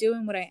 I'm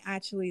doing what I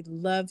actually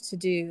love to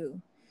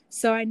do.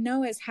 So I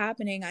know it's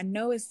happening. I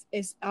know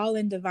it's all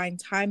in divine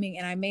timing,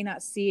 and I may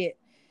not see it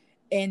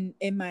in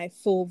my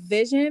full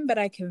vision, but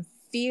I can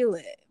feel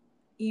it.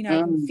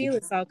 I can mhm, feel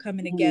it's all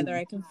coming together. mhm.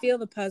 I can feel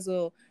the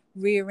puzzle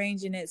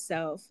rearranging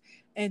itself.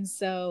 And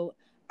so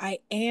I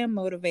am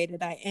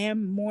motivated. I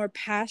am more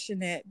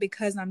passionate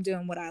because I'm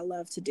doing what I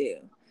love to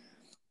do.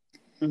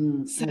 I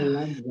So,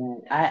 love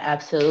that. I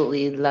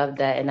absolutely love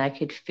that. And I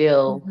could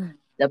feel mhm,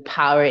 the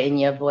power in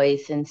your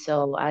voice. And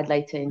so I'd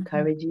like to mhm,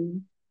 encourage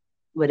you,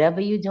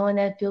 whatever you're doing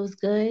that feels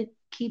good,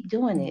 keep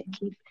doing it.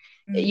 mhm,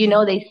 You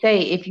know, mhm. they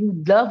say if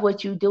you love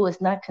what you do,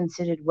 it's not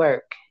considered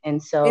work.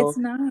 And It's so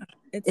not.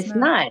 It's it's not.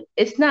 not.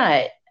 It's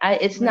not.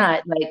 It's Right.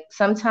 not. Like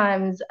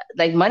sometimes,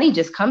 like money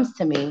just comes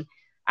to me.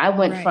 I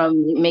went Right.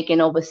 from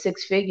making over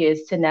six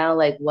figures to now,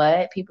 like,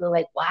 what? People are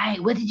like, why?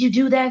 What did you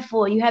do that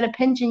for? You had a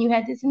pension, you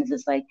had this. And it's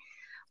just like,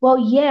 well,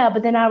 yeah,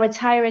 but then I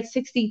retire at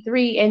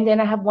 63 and then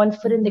I have one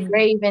foot in the Mhm.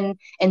 grave and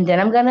then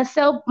I'm gonna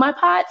sell my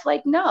pots.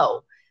 Like,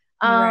 no.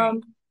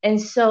 Right.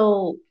 And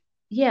so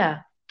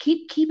yeah,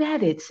 keep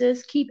at it,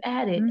 sis. Keep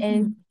at it.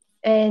 Mhm.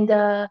 And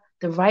the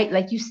right,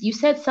 like you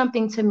said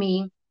something to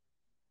me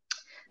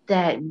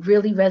that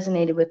really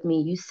resonated with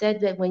me. You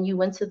said that when you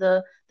went to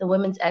the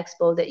women's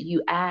expo that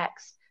you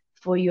asked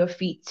for your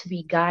feet to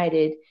be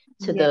guided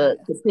to the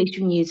Yes. place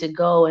you needed to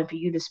go and for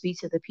you to speak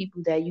to the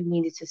people that you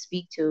needed to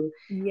speak to.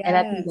 And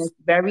I think Yes.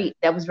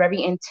 that was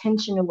very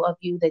intentional of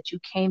you that you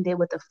came there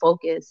with a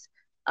focus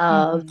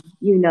of,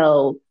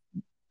 Mhm.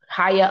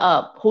 higher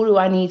up, who do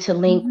I need to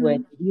link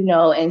with, Mhm.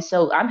 and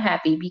so I'm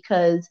happy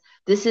because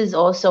this is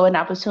also an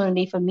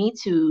opportunity for me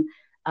to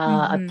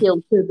Mhm.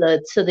 appeal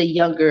to the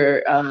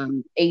younger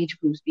age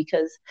groups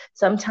because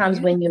sometimes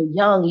Yeah. when you're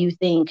young you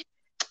think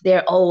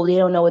they're old, they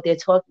don't know what they're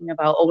talking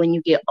about, or when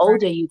you get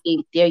older Right. you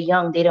think they're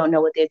young, they don't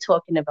know what they're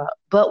talking about,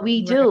 but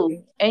we do,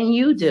 Right. and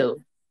you Yeah.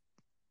 do.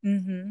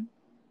 Mhm.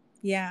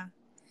 Yeah.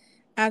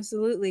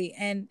 Absolutely.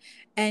 And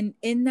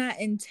in that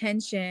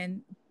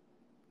intention,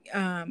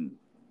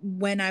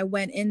 when I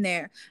went in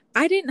there,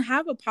 I didn't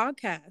have a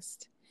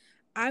podcast.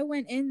 I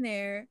went in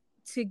there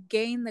to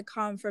gain the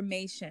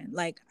confirmation.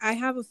 Like, I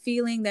have a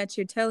feeling that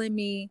you're telling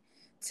me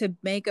to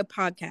make a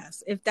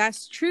podcast? If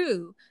that's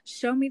true,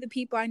 show me the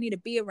people I need to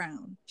be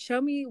around.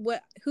 Show me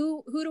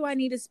who do I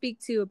need to speak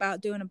to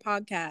about doing a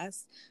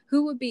podcast?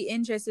 Who would be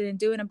interested in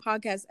doing a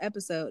podcast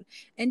episode?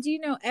 And do you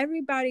know,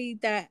 everybody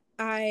that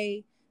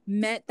I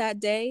met that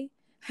day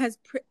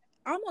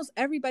almost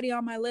everybody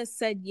on my list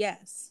said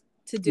yes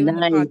to doing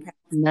the podcast.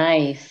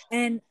 Nice.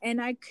 And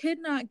I could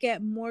not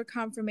get more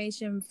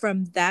confirmation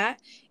from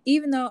that,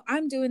 even though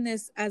I'm doing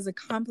this as a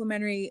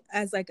complimentary,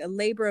 as like a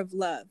labor of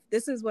love.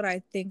 This is what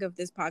I think of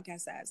this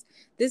podcast as.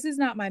 This is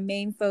not my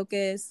main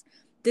focus.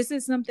 This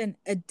is something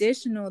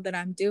additional that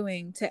I'm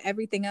doing to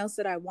everything else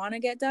that I want to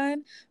get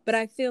done. But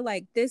I feel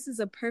like this is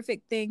a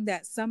perfect thing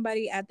that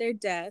somebody at their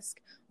desk,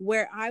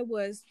 where I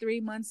was 3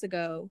 months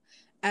ago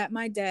at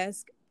my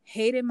desk,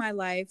 hated my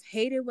life,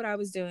 hated what I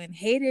was doing,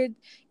 hated,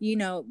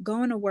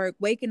 going to work,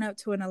 waking up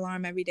to an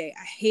alarm every day.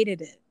 I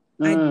hated it.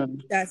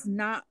 That's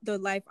not the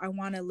life I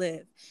want to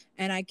live.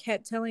 And I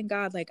kept telling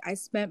God, like, I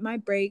spent my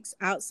breaks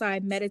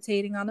outside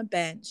meditating on a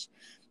bench,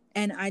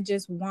 and I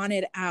just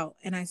wanted out.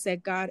 And I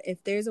said, God,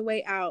 if there's a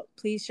way out,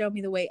 please show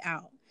me the way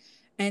out.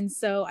 And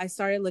so I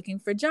started looking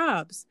for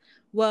jobs.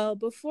 Well,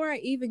 before I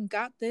even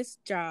got this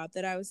job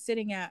that I was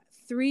sitting at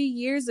 3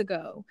 years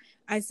ago,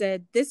 I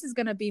said, this is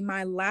going to be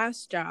my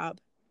last job.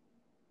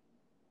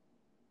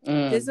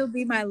 This will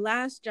be my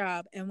last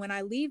job. And when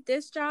I leave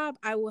this job,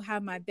 I will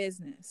have my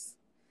business.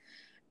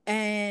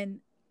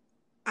 And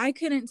I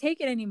couldn't take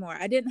it anymore.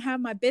 I didn't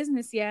have my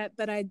business yet,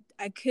 but I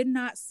could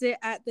not sit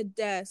at the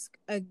desk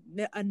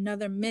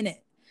another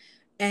minute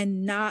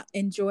and not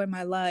enjoy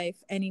my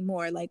life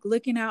anymore. Like,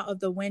 looking out of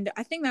the window.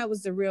 I think that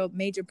was the real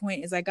major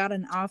point, is I got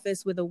an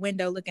office with a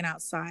window looking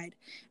outside.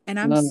 And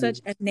I'm such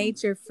a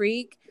nature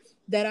freak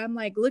that I'm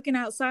like looking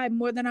outside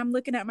more than I'm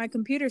looking at my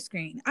computer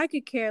screen. I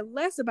could care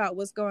less about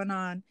what's going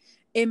on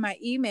in my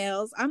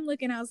emails. I'm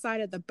looking outside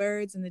at the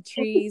birds and the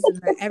trees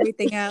and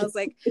everything else,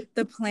 like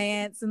the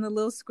plants and the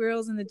little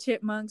squirrels and the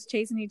chipmunks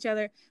chasing each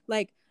other.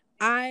 Like,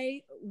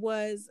 I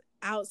was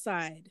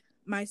outside.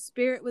 My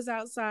spirit was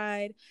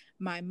outside.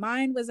 My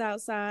mind was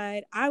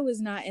outside. I was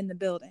not in the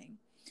building.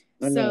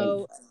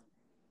 So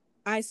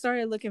I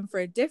started looking for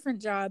a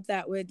different job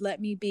that would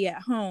let me be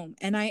at home.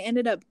 And I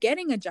ended up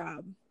getting a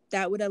job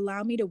that would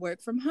allow me to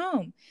work from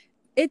home.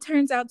 It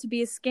turns out to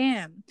be a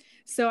scam.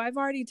 So I've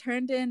already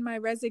turned in my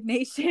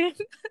resignation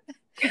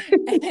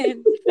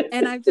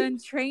and I've done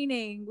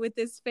training with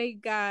this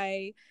fake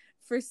guy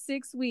for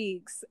 6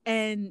 weeks,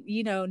 and,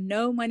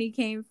 no money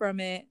came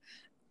from it.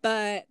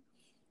 But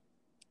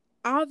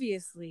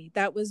obviously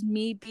that was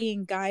me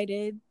being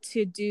guided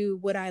to do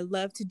what I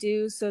love to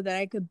do so that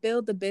I could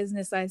build the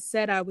business I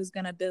said I was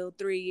going to build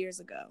 3 years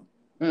ago.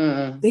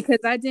 Because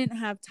I didn't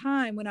have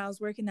time when I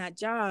was working that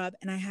job,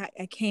 and I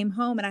came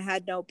home and I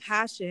had no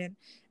passion,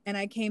 and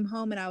I came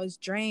home and I was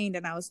drained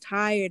and I was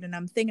tired, and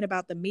I'm thinking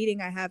about the meeting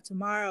I have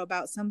tomorrow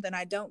about something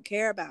I don't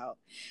care about.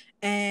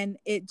 And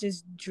it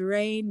just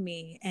drained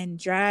me and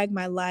dragged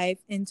my life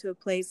into a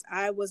place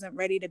I wasn't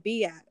ready to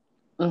be at.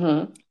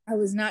 I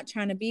was not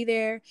trying to be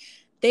there.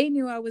 They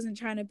knew I wasn't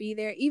trying to be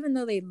there, even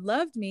though they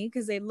loved me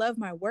because they love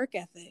my work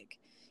ethic.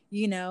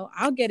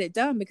 I'll get it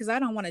done because I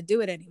don't want to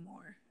do it anymore.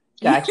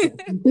 Gotcha.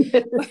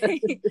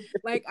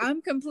 like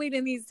I'm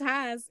completing these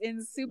tasks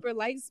in super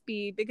light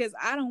speed because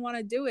I don't want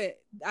to do it.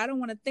 I don't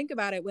want to think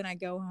about it when I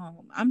go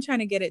home. I'm trying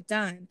to get it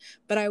done.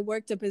 But I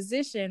worked a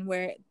position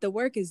where the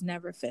work is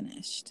never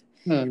finished.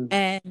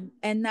 And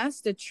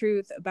that's the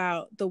truth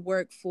about the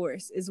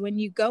workforce, is when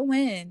you go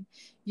in,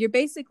 you're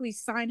basically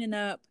signing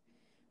up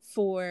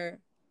for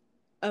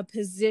a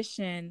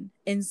position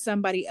in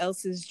somebody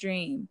else's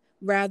dream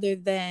rather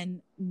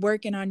than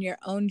working on your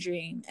own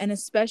dream. And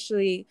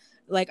especially,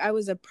 like, I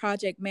was a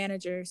project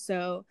manager,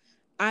 so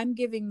I'm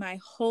giving my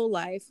whole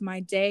life, my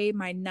day,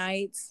 my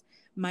nights,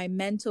 my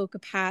mental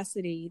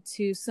capacity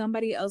to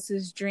somebody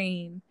else's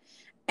dream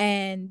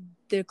and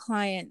the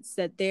clients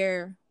that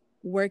they're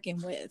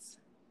working with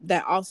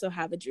that also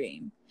have a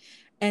dream.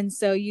 And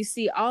so you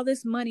see all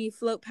this money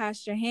float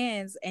past your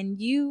hands, and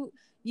you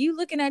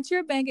looking at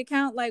your bank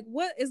account like,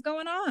 what is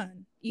going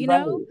on?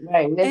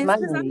 Right. And it's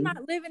because I'm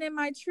not living in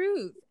my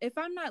truth. If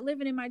I'm not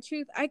living in my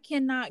truth, I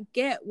cannot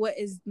get what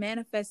is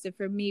manifested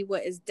for me,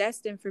 what is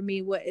destined for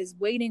me, what is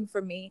waiting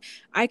for me.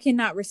 I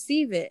cannot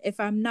receive it if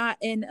I'm not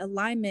in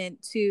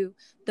alignment to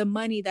the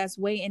money that's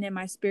waiting in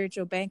my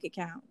spiritual bank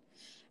account.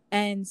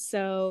 And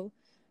so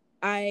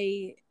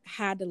I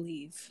had to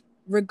leave.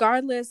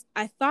 Regardless,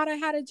 I thought I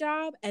had a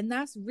job, and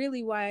that's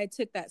really why I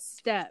took that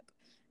step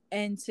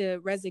into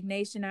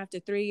resignation after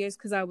 3 years,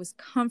 because I was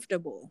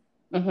comfortable.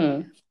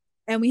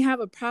 And we have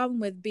a problem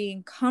with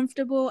being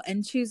comfortable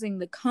and choosing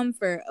the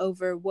comfort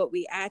over what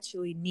we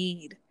actually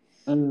need.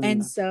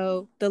 And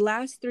so the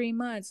last 3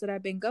 months that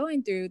I've been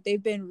going through,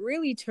 they've been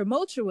really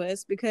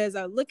tumultuous because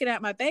I'm looking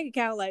at my bank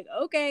account like,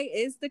 okay,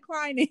 it's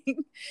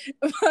declining.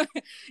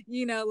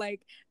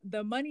 Like,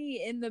 the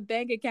money in the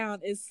bank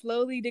account is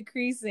slowly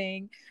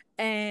decreasing.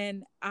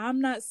 and I'm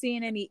not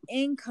seeing any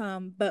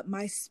income, but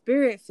my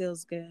spirit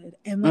feels good.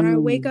 And when I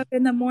wake up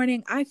in the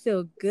morning, I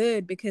feel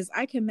good because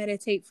I can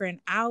meditate for an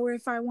hour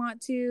if I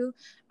want to.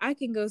 I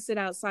can go sit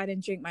outside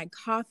and drink my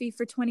coffee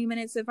for 20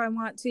 minutes if I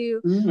want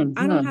to.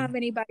 I don't have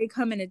anybody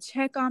coming to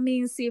check on me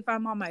and see if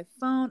I'm on my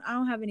phone. I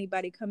don't have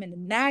anybody coming to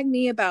nag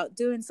me about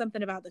doing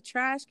something about the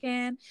trash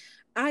can.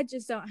 I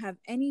just don't have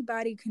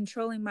anybody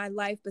controlling my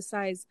life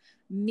besides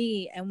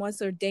me and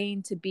what's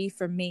ordained to be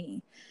for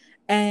me.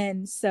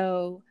 And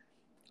so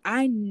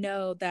I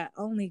know that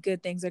only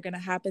good things are going to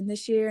happen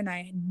this year. And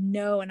I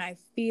know and I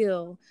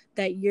feel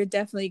that you're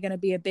definitely going to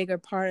be a bigger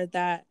part of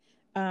that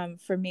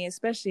for me,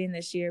 especially in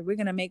this year. We're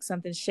going to make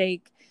something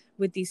shake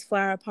with these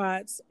flower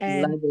pots.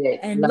 And Love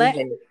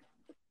it.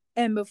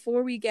 And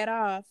before we get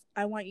off,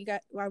 I want you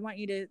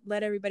to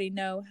let everybody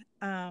know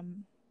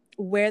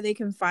where they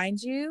can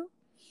find you.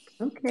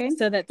 Okay.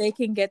 So that they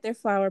can get their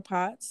flower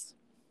pots.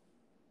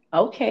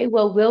 Okay,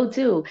 well, will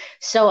do.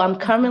 So I'm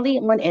currently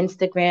on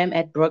Instagram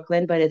at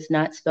Brooklyn, but it's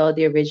not spelled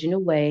the original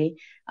way.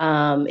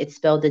 It's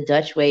spelled the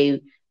Dutch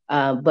way,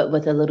 but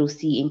with a little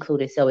C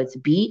included. So it's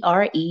BREUCHKELEN,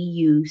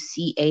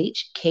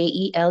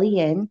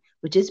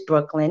 which is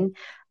Brooklyn.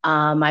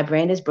 My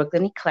brand is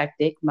Brooklyn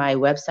Eclectic. My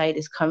website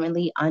is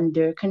currently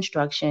under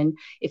construction.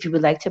 If you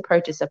would like to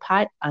purchase a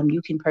pot,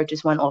 you can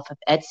purchase one off of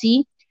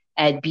Etsy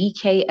at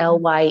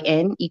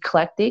BKLYN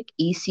Eclectic,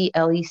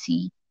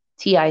 ECLECTIC,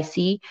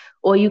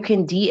 or you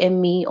can DM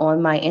me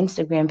on my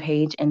Instagram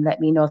page and let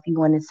me know if you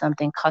wanted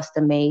something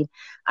custom made.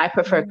 I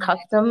prefer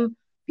custom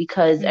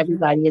because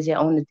everybody is their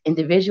own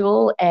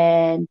individual,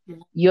 and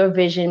your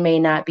vision may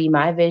not be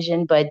my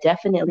vision, but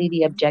definitely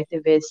the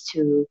objective is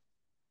to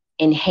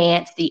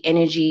enhance the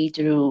energy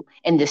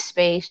in the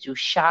space through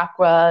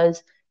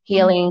chakras,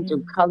 healing,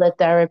 through color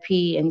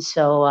therapy. And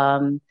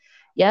so,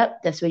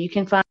 yep, that's where you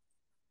can find.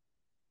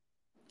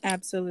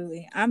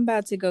 Absolutely. I'm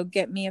about to go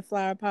get me a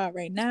flower pot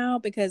right now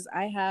because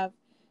I have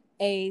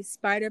a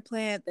spider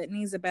plant that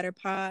needs a better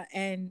pot.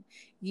 And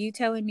you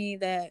telling me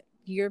that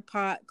your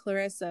pot,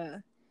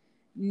 Clarissa,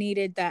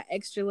 needed that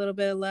extra little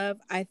bit of love,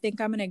 I think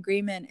I'm in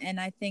agreement,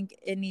 and I think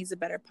it needs a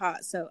better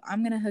pot. So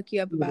I'm going to hook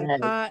you up about a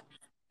pot.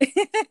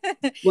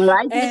 Well,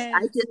 I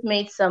just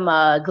made some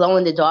glow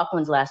in the dark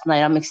ones last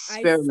night. I'm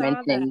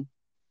experimenting.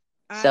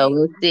 So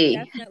we'll see.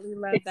 I definitely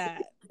love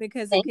that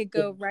because it could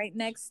go right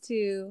next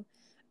to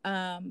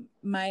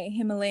my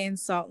Himalayan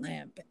salt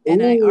lamp,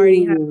 and I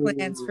already have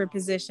plans for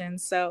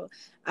positions. So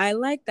I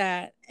like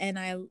that, and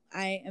I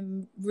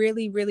am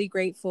really, really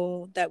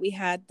grateful that we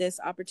had this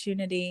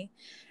opportunity,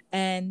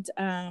 and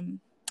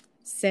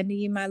sending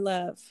you my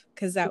love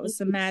because that was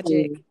some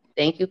magic.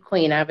 Thank you,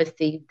 Queen. I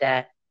received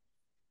that.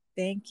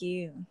 Thank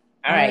you.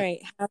 All right.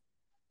 Have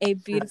a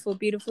beautiful,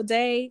 beautiful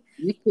day.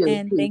 You too.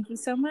 And peace. Thank you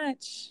so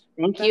much.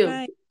 Thank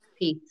Bye-bye. you.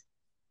 Peace.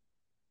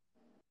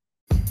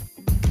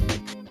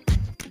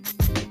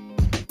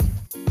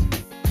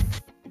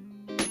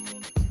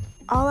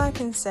 All I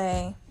can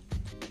say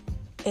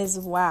is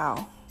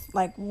wow.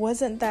 Like,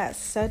 wasn't that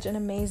such an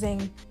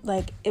amazing,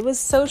 like, it was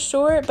so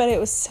short, but it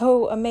was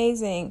so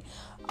amazing.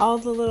 All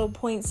the little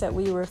points that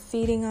we were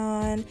feeding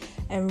on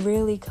and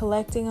really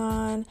collecting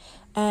on.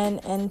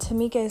 And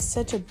Tamika is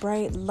such a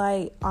bright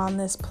light on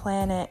this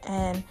planet.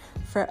 And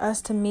for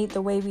us to meet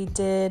the way we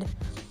did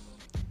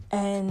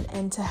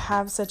and to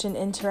have such an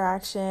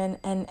interaction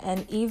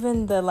and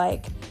even the,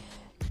 like,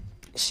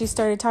 she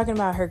started talking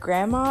about her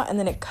grandma and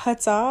then it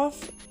cuts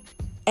off.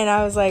 And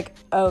I was like,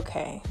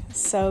 okay,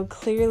 so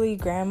clearly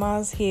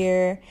grandma's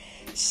here.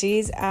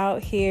 She's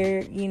out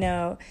here, you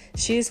know,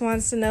 she just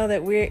wants to know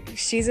that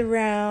she's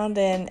around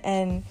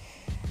and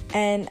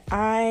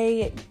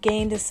I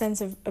gained a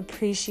sense of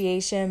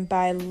appreciation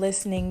by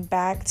listening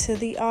back to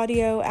the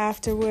audio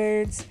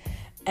afterwards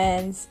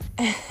and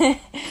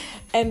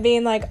and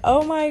being like,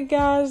 oh my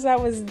gosh, that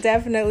was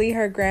definitely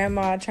her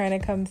grandma trying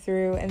to come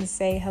through and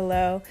say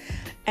hello.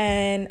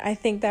 And I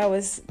think that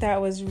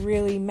was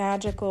really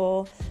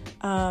magical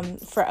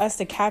for us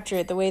to capture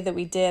it the way that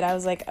we did. I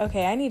was like,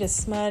 okay, I need a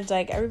smudge,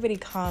 like everybody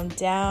calm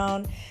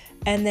down.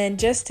 And then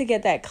just to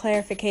get that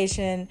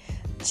clarification,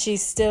 she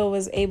still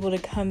was able to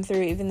come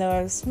through, even though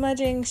I was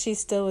smudging, she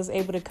still was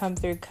able to come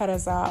through, cut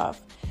us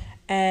off.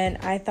 And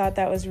I thought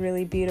that was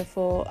really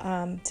beautiful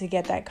to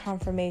get that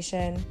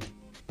confirmation.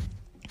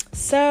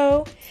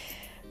 So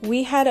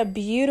we had a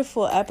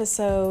beautiful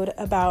episode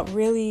about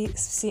really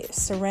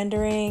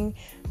surrendering,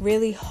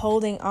 really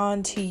holding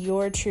on to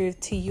your truth,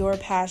 to your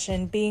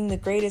passion, being the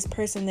greatest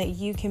person that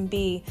you can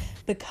be,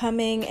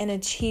 becoming and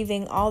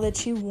achieving all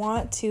that you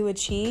want to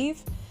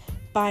achieve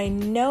by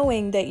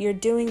knowing that you're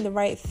doing the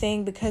right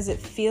thing because it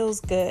feels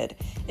good,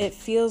 it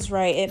feels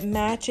right, it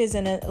matches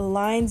and it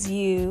aligns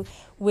you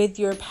with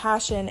your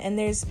passion. And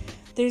there's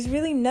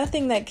really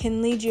nothing that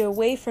can lead you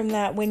away from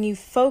that when you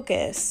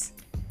focus.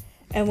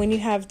 And when you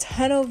have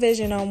tunnel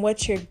vision on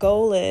what your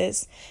goal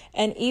is.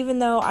 And even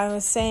though I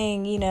was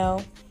saying, you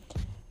know,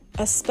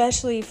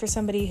 especially for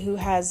somebody who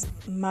has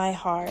my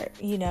heart,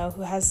 you know,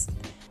 who has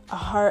a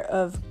heart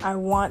of, I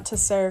want to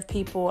serve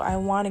people, I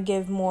want to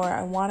give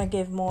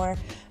more,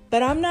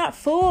 but I'm not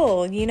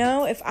full.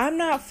 If I'm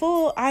not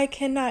full, I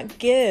cannot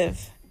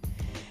give.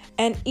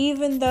 And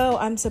even though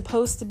I'm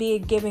supposed to be a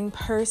giving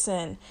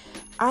person,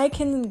 I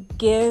can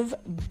give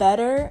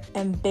better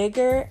and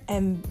bigger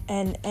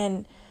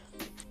and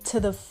to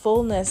the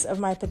fullness of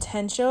my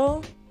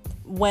potential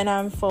when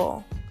I'm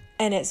full.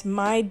 And it's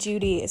my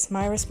duty, it's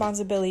my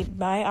responsibility,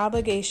 my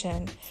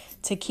obligation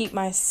to keep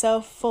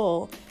myself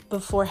full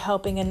before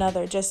helping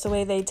another. Just the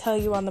way they tell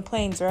you on the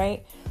planes,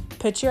 right?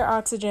 Put your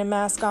oxygen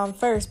mask on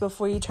first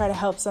before you try to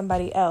help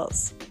somebody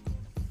else.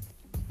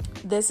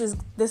 This is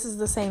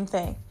the same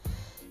thing.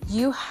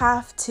 You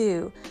have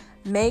to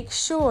make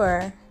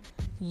sure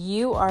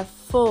you are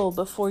full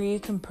before you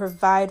can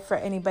provide for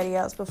anybody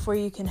else, before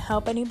you can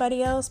help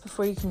anybody else,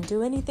 before you can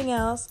do anything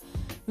else.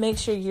 Make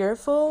sure you're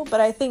full.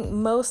 But I think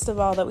most of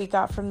all that we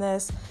got from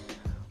this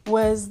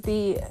was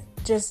the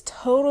just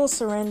total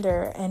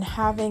surrender and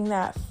having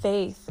that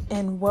faith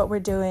in what we're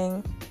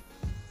doing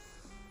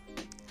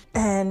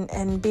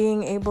and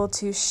being able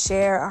to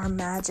share our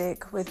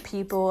magic with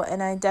people.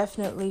 And I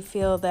definitely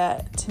feel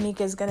that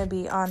Tamika is going to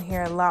be on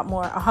here a lot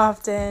more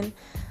often.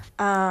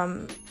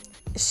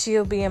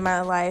 She'll be in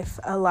my life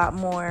a lot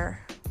more,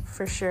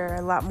 for sure,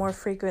 a lot more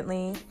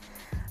frequently.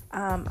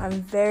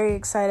 I'm very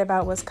excited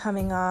about what's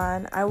coming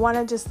on. I want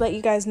to just let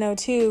you guys know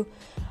too,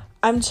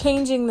 I'm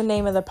changing the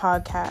name of the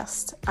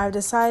podcast. I've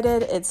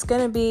decided it's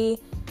going to be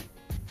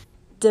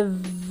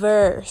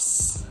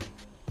Diverse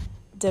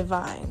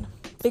Divine,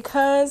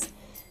 because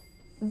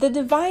the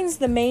divine's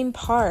the main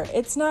part.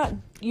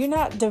 You're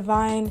not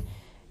divine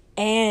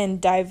and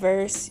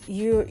diverse.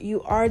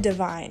 You are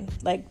divine.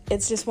 Like,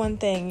 it's just one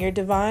thing. You're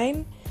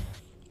divine,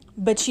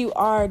 but you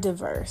are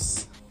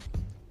diverse.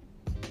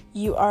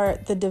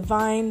 The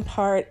divine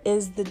part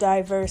is the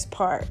diverse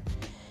part.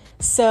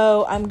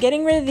 So I'm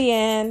getting rid of the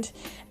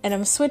and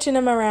I'm switching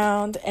them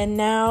around, and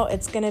now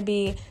it's going to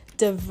be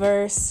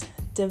Diverse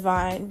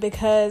Divine,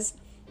 because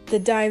the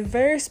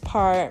diverse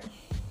part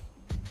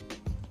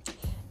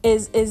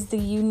is the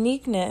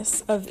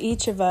uniqueness of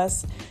each of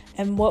us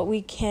and what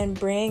we can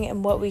bring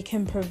and what we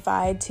can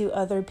provide to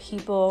other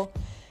people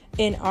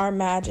in our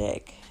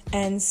magic.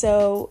 And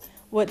so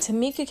what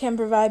Tamika can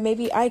provide,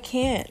 maybe I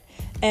can't.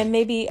 And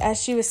maybe,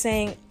 as she was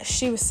saying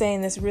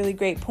this really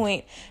great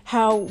point,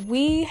 how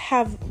we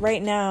have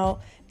right now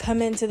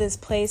come into this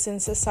place in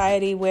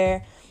society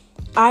where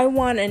I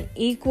want an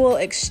equal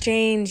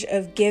exchange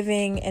of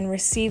giving and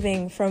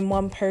receiving from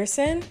one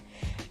person,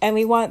 and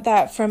we want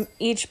that from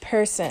each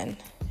person.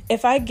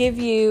 If I give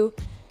you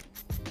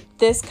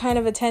this kind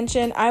of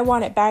attention, I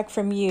want it back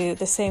from you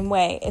the same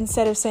way.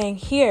 Instead of saying,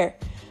 here,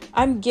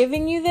 I'm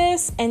giving you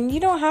this and you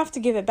don't have to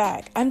give it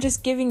back. I'm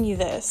just giving you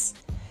this.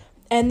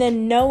 And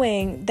then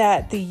knowing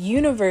that the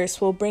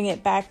universe will bring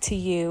it back to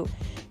you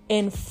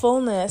in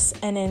fullness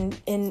and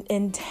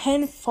in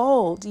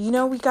tenfold.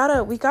 We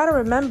gotta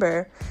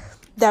remember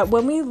that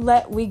when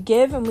we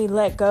give and we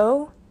let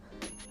go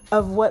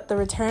of what the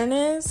return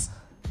is,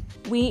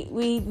 we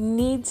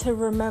need to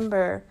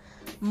remember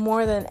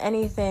more than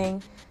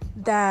anything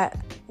that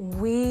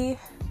we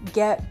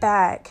get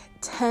back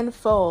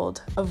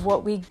tenfold of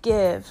what we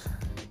give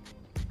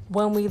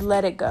when we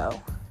let it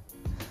go.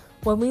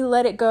 When we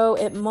let it go,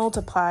 it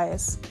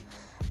multiplies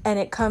and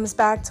it comes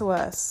back to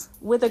us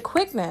with a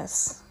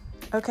quickness,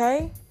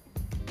 okay?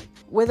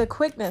 With a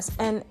quickness.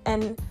 And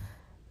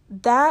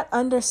that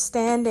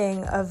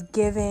understanding of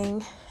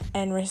giving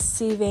and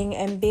receiving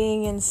and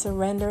being in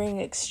surrendering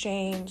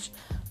exchange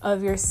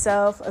of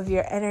yourself, of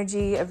your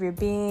energy, of your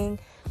being,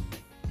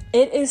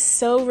 it is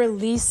so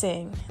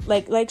releasing.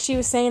 Like she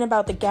was saying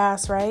about the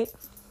gas, right?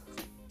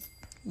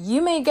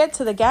 You may get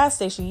to the gas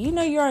station.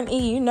 You're on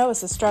E.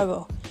 It's a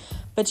struggle.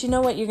 But you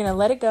know what? You're going to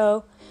let it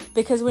go,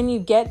 because when you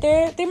get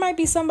there might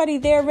be somebody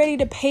there ready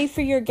to pay for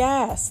your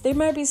gas. There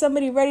might be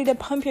somebody ready to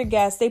pump your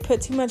gas. They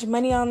put too much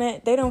money on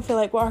it. They don't feel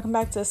like walking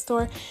back to the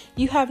store.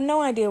 You have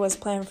no idea what's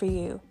planned for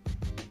you.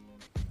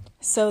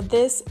 So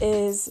this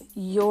is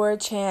your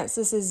chance.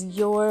 This is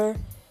your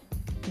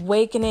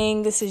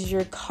awakening. This is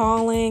your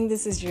calling.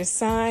 This is your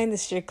sign.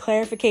 This is your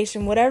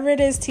clarification. Whatever it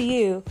is to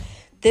you,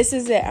 this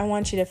is it. I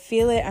want you to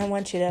feel it. I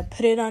want you to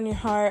put it on your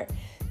heart.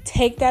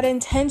 Take that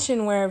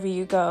intention wherever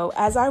you go.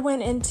 As I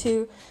went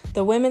into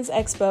the Women's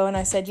Expo and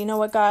I said, you know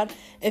what, God,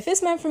 if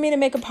it's meant for me to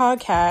make a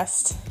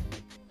podcast,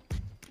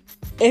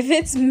 if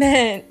it's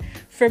meant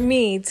for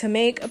me to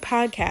make a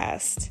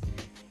podcast,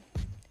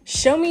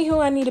 show me who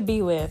I need to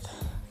be with.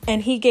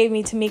 And he gave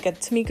me Tamika.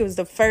 Tamika was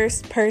the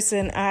first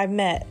person I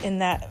met in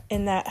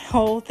that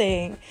whole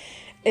thing.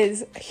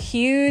 It's a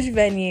huge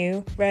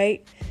venue,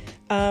 right?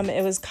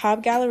 It was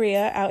Cobb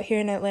Galleria out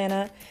here in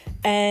Atlanta.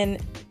 And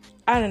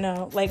I don't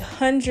know, like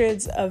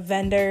hundreds of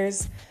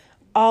vendors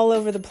all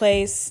over the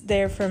place.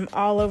 They're from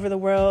all over the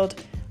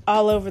world,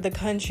 all over the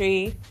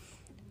country,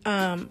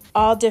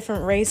 all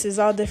different races,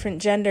 all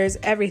different genders,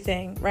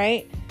 everything,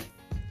 right?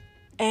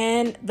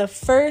 And the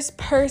first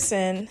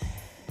person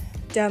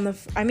she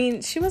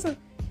was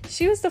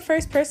the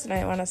first person,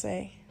 I want to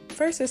say,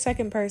 first or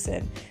second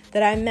person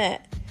that I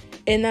met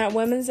in that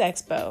Women's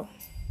Expo,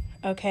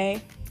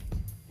 okay?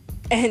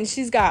 and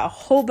she's got a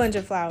whole bunch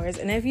of flowers.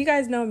 And if you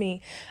guys know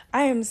me,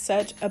 I am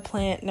such a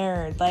plant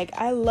nerd. Like,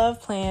 I love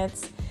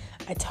plants.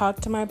 I talk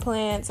to my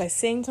plants. I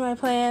sing to my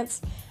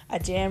plants. I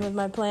jam with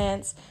my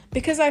plants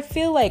because I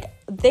feel like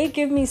they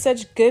give me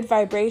such good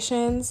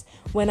vibrations.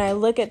 When I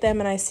look at them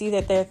and I see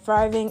that they're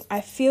thriving,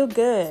 I feel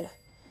good.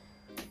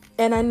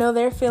 And I know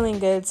they're feeling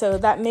good, so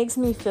that makes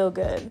me feel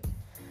good.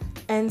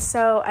 And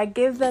so I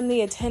give them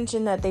the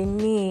attention that they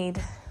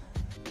need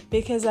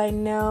because I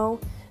know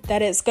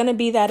that it's going to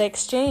be that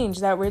exchange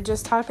that we're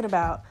just talking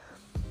about.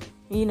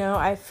 You know,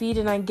 I feed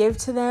and I give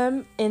to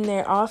them in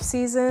their off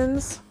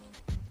seasons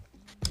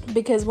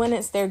because when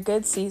it's their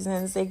good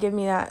seasons, they give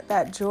me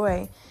that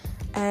joy.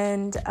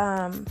 And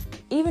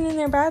even in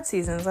their bad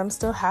seasons, I'm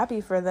still happy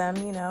for them,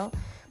 you know.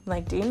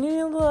 Like, do you need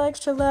a little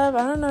extra love?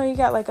 I don't know. You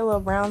got like a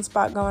little brown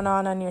spot going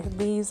on your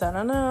leaves. I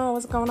don't know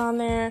what's going on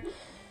there.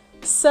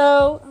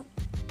 So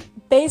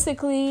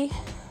basically,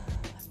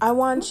 I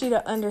want you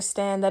to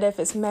understand that if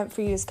it's meant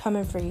for you, it's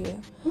coming for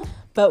you.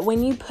 But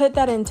when you put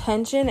that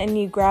intention and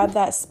you grab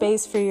that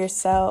space for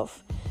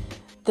yourself,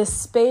 the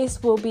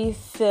space will be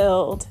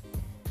filled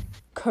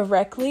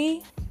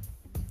correctly.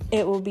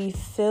 It will be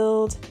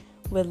filled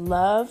with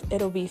love.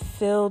 It'll be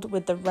filled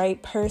with the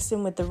right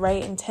person, with the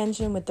right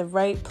intention, with the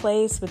right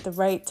place, with the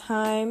right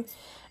time,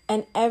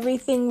 and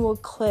everything will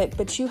click.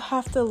 But you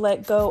have to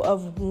let go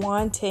of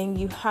wanting.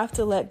 You have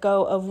to let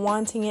go of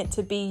wanting it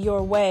to be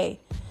your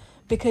way,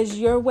 because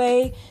your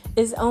way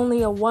is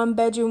only a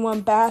 1-bedroom,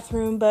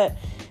 1-bathroom, but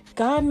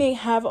God may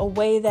have a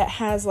way that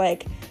has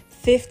like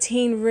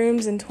 15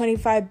 rooms and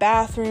 25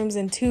 bathrooms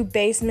and 2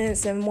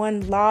 basements and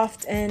 1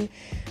 loft and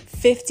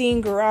 15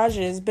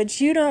 garages,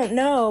 but you don't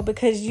know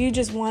because you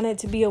just want it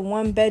to be a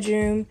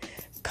 1-bedroom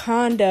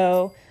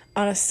condo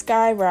on a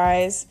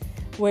skyrise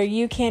where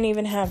you can't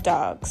even have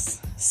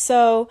dogs.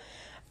 So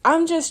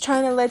I'm just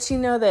trying to let you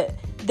know that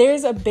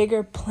there's a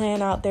bigger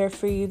plan out there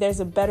for you.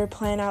 There's a better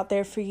plan out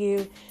there for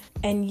you,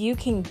 and you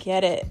can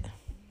get it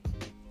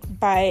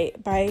by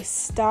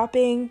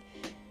stopping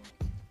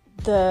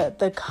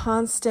the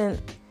constant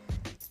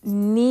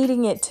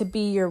needing it to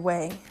be your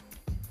way.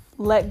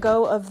 Let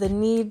go of the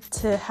need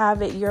to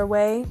have it your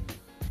way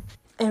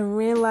and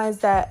realize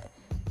that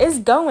it's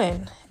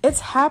going, it's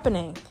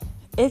happening,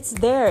 it's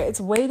there, it's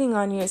waiting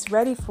on you, it's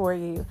ready for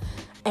you.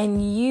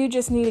 And you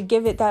just need to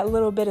give it that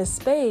little bit of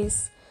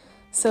space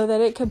so that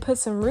it can put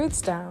some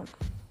roots down.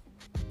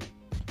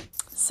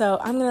 So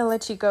I'm going to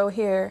let you go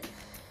here.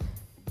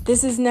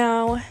 This is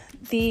now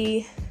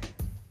the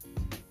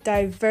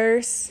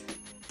Diverse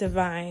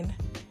Divine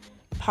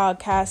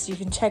podcast. You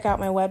can check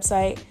out my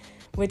website,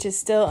 which is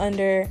still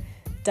under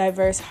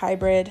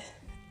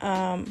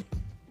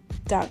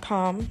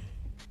diversehybrid.com.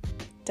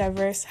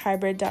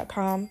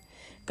 diversehybrid.com.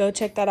 Go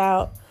check that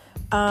out.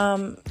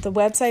 The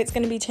website's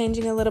going to be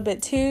changing a little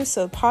bit too,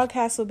 so the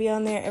podcast will be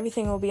on there.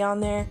 Everything will be on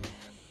there.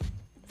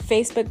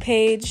 Facebook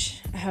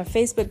page. I have a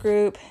Facebook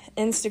group,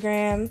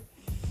 Instagram.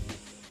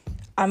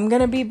 I'm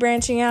going to be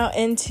branching out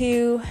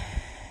into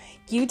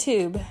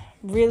YouTube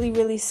really,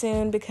 really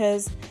soon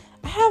because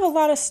I have a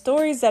lot of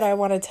stories that I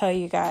want to tell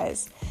you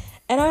guys.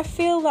 And I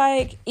feel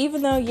like,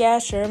 even though, yeah,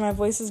 sure, my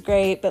voice is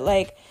great, but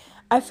like,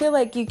 I feel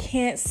like you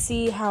can't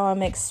see how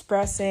I'm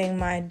expressing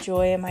my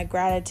joy and my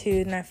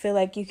gratitude. And I feel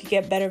like you could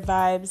get better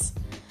vibes,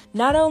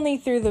 not only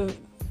through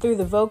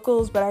the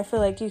vocals, but I feel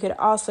like you could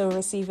also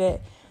receive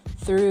it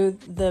through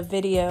the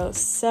videos.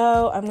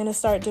 So I'm going to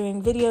start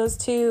doing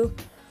videos too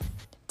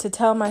to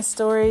tell my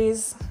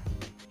stories.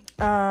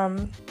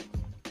 God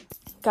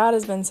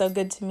has been so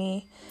good to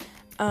me.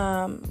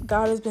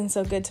 God has been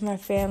so good to my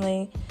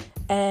family.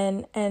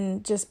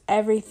 And just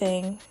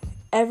everything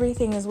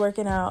is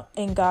working out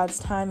in God's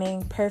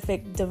timing,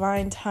 perfect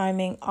divine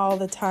timing, all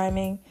the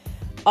time.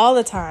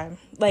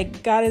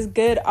 Like, God is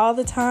good all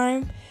the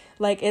time.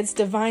 Like, it's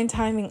divine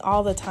timing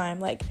all the time.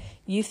 Like,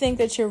 you think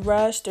that you're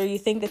rushed or you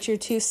think that you're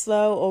too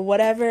slow or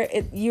whatever,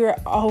 you're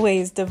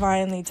always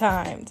divinely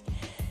timed.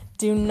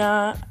 Do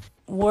not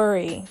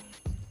worry.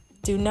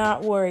 Do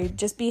not worry.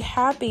 Just be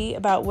happy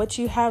about what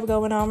you have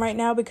going on right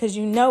now because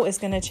you know it's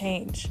going to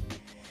change.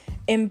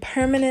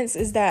 Impermanence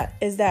is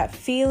that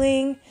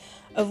feeling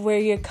of where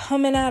you're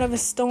coming out of a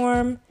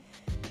storm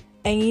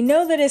and you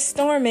know that it's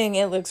storming.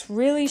 It looks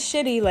really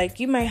shitty. Like,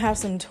 you might have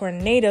some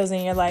tornadoes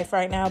in your life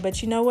right now,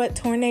 but you know what?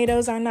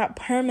 Tornadoes are not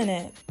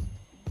permanent.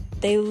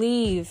 They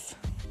leave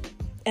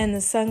and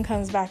the sun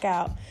comes back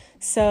out.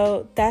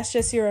 So that's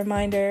just your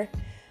reminder.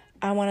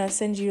 I want to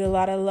send you a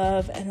lot of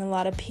love and a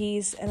lot of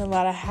peace and a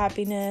lot of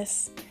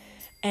happiness,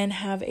 and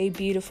have a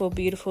beautiful,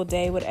 beautiful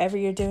day. Whatever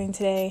you're doing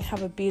today,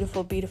 have a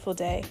beautiful, beautiful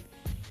day.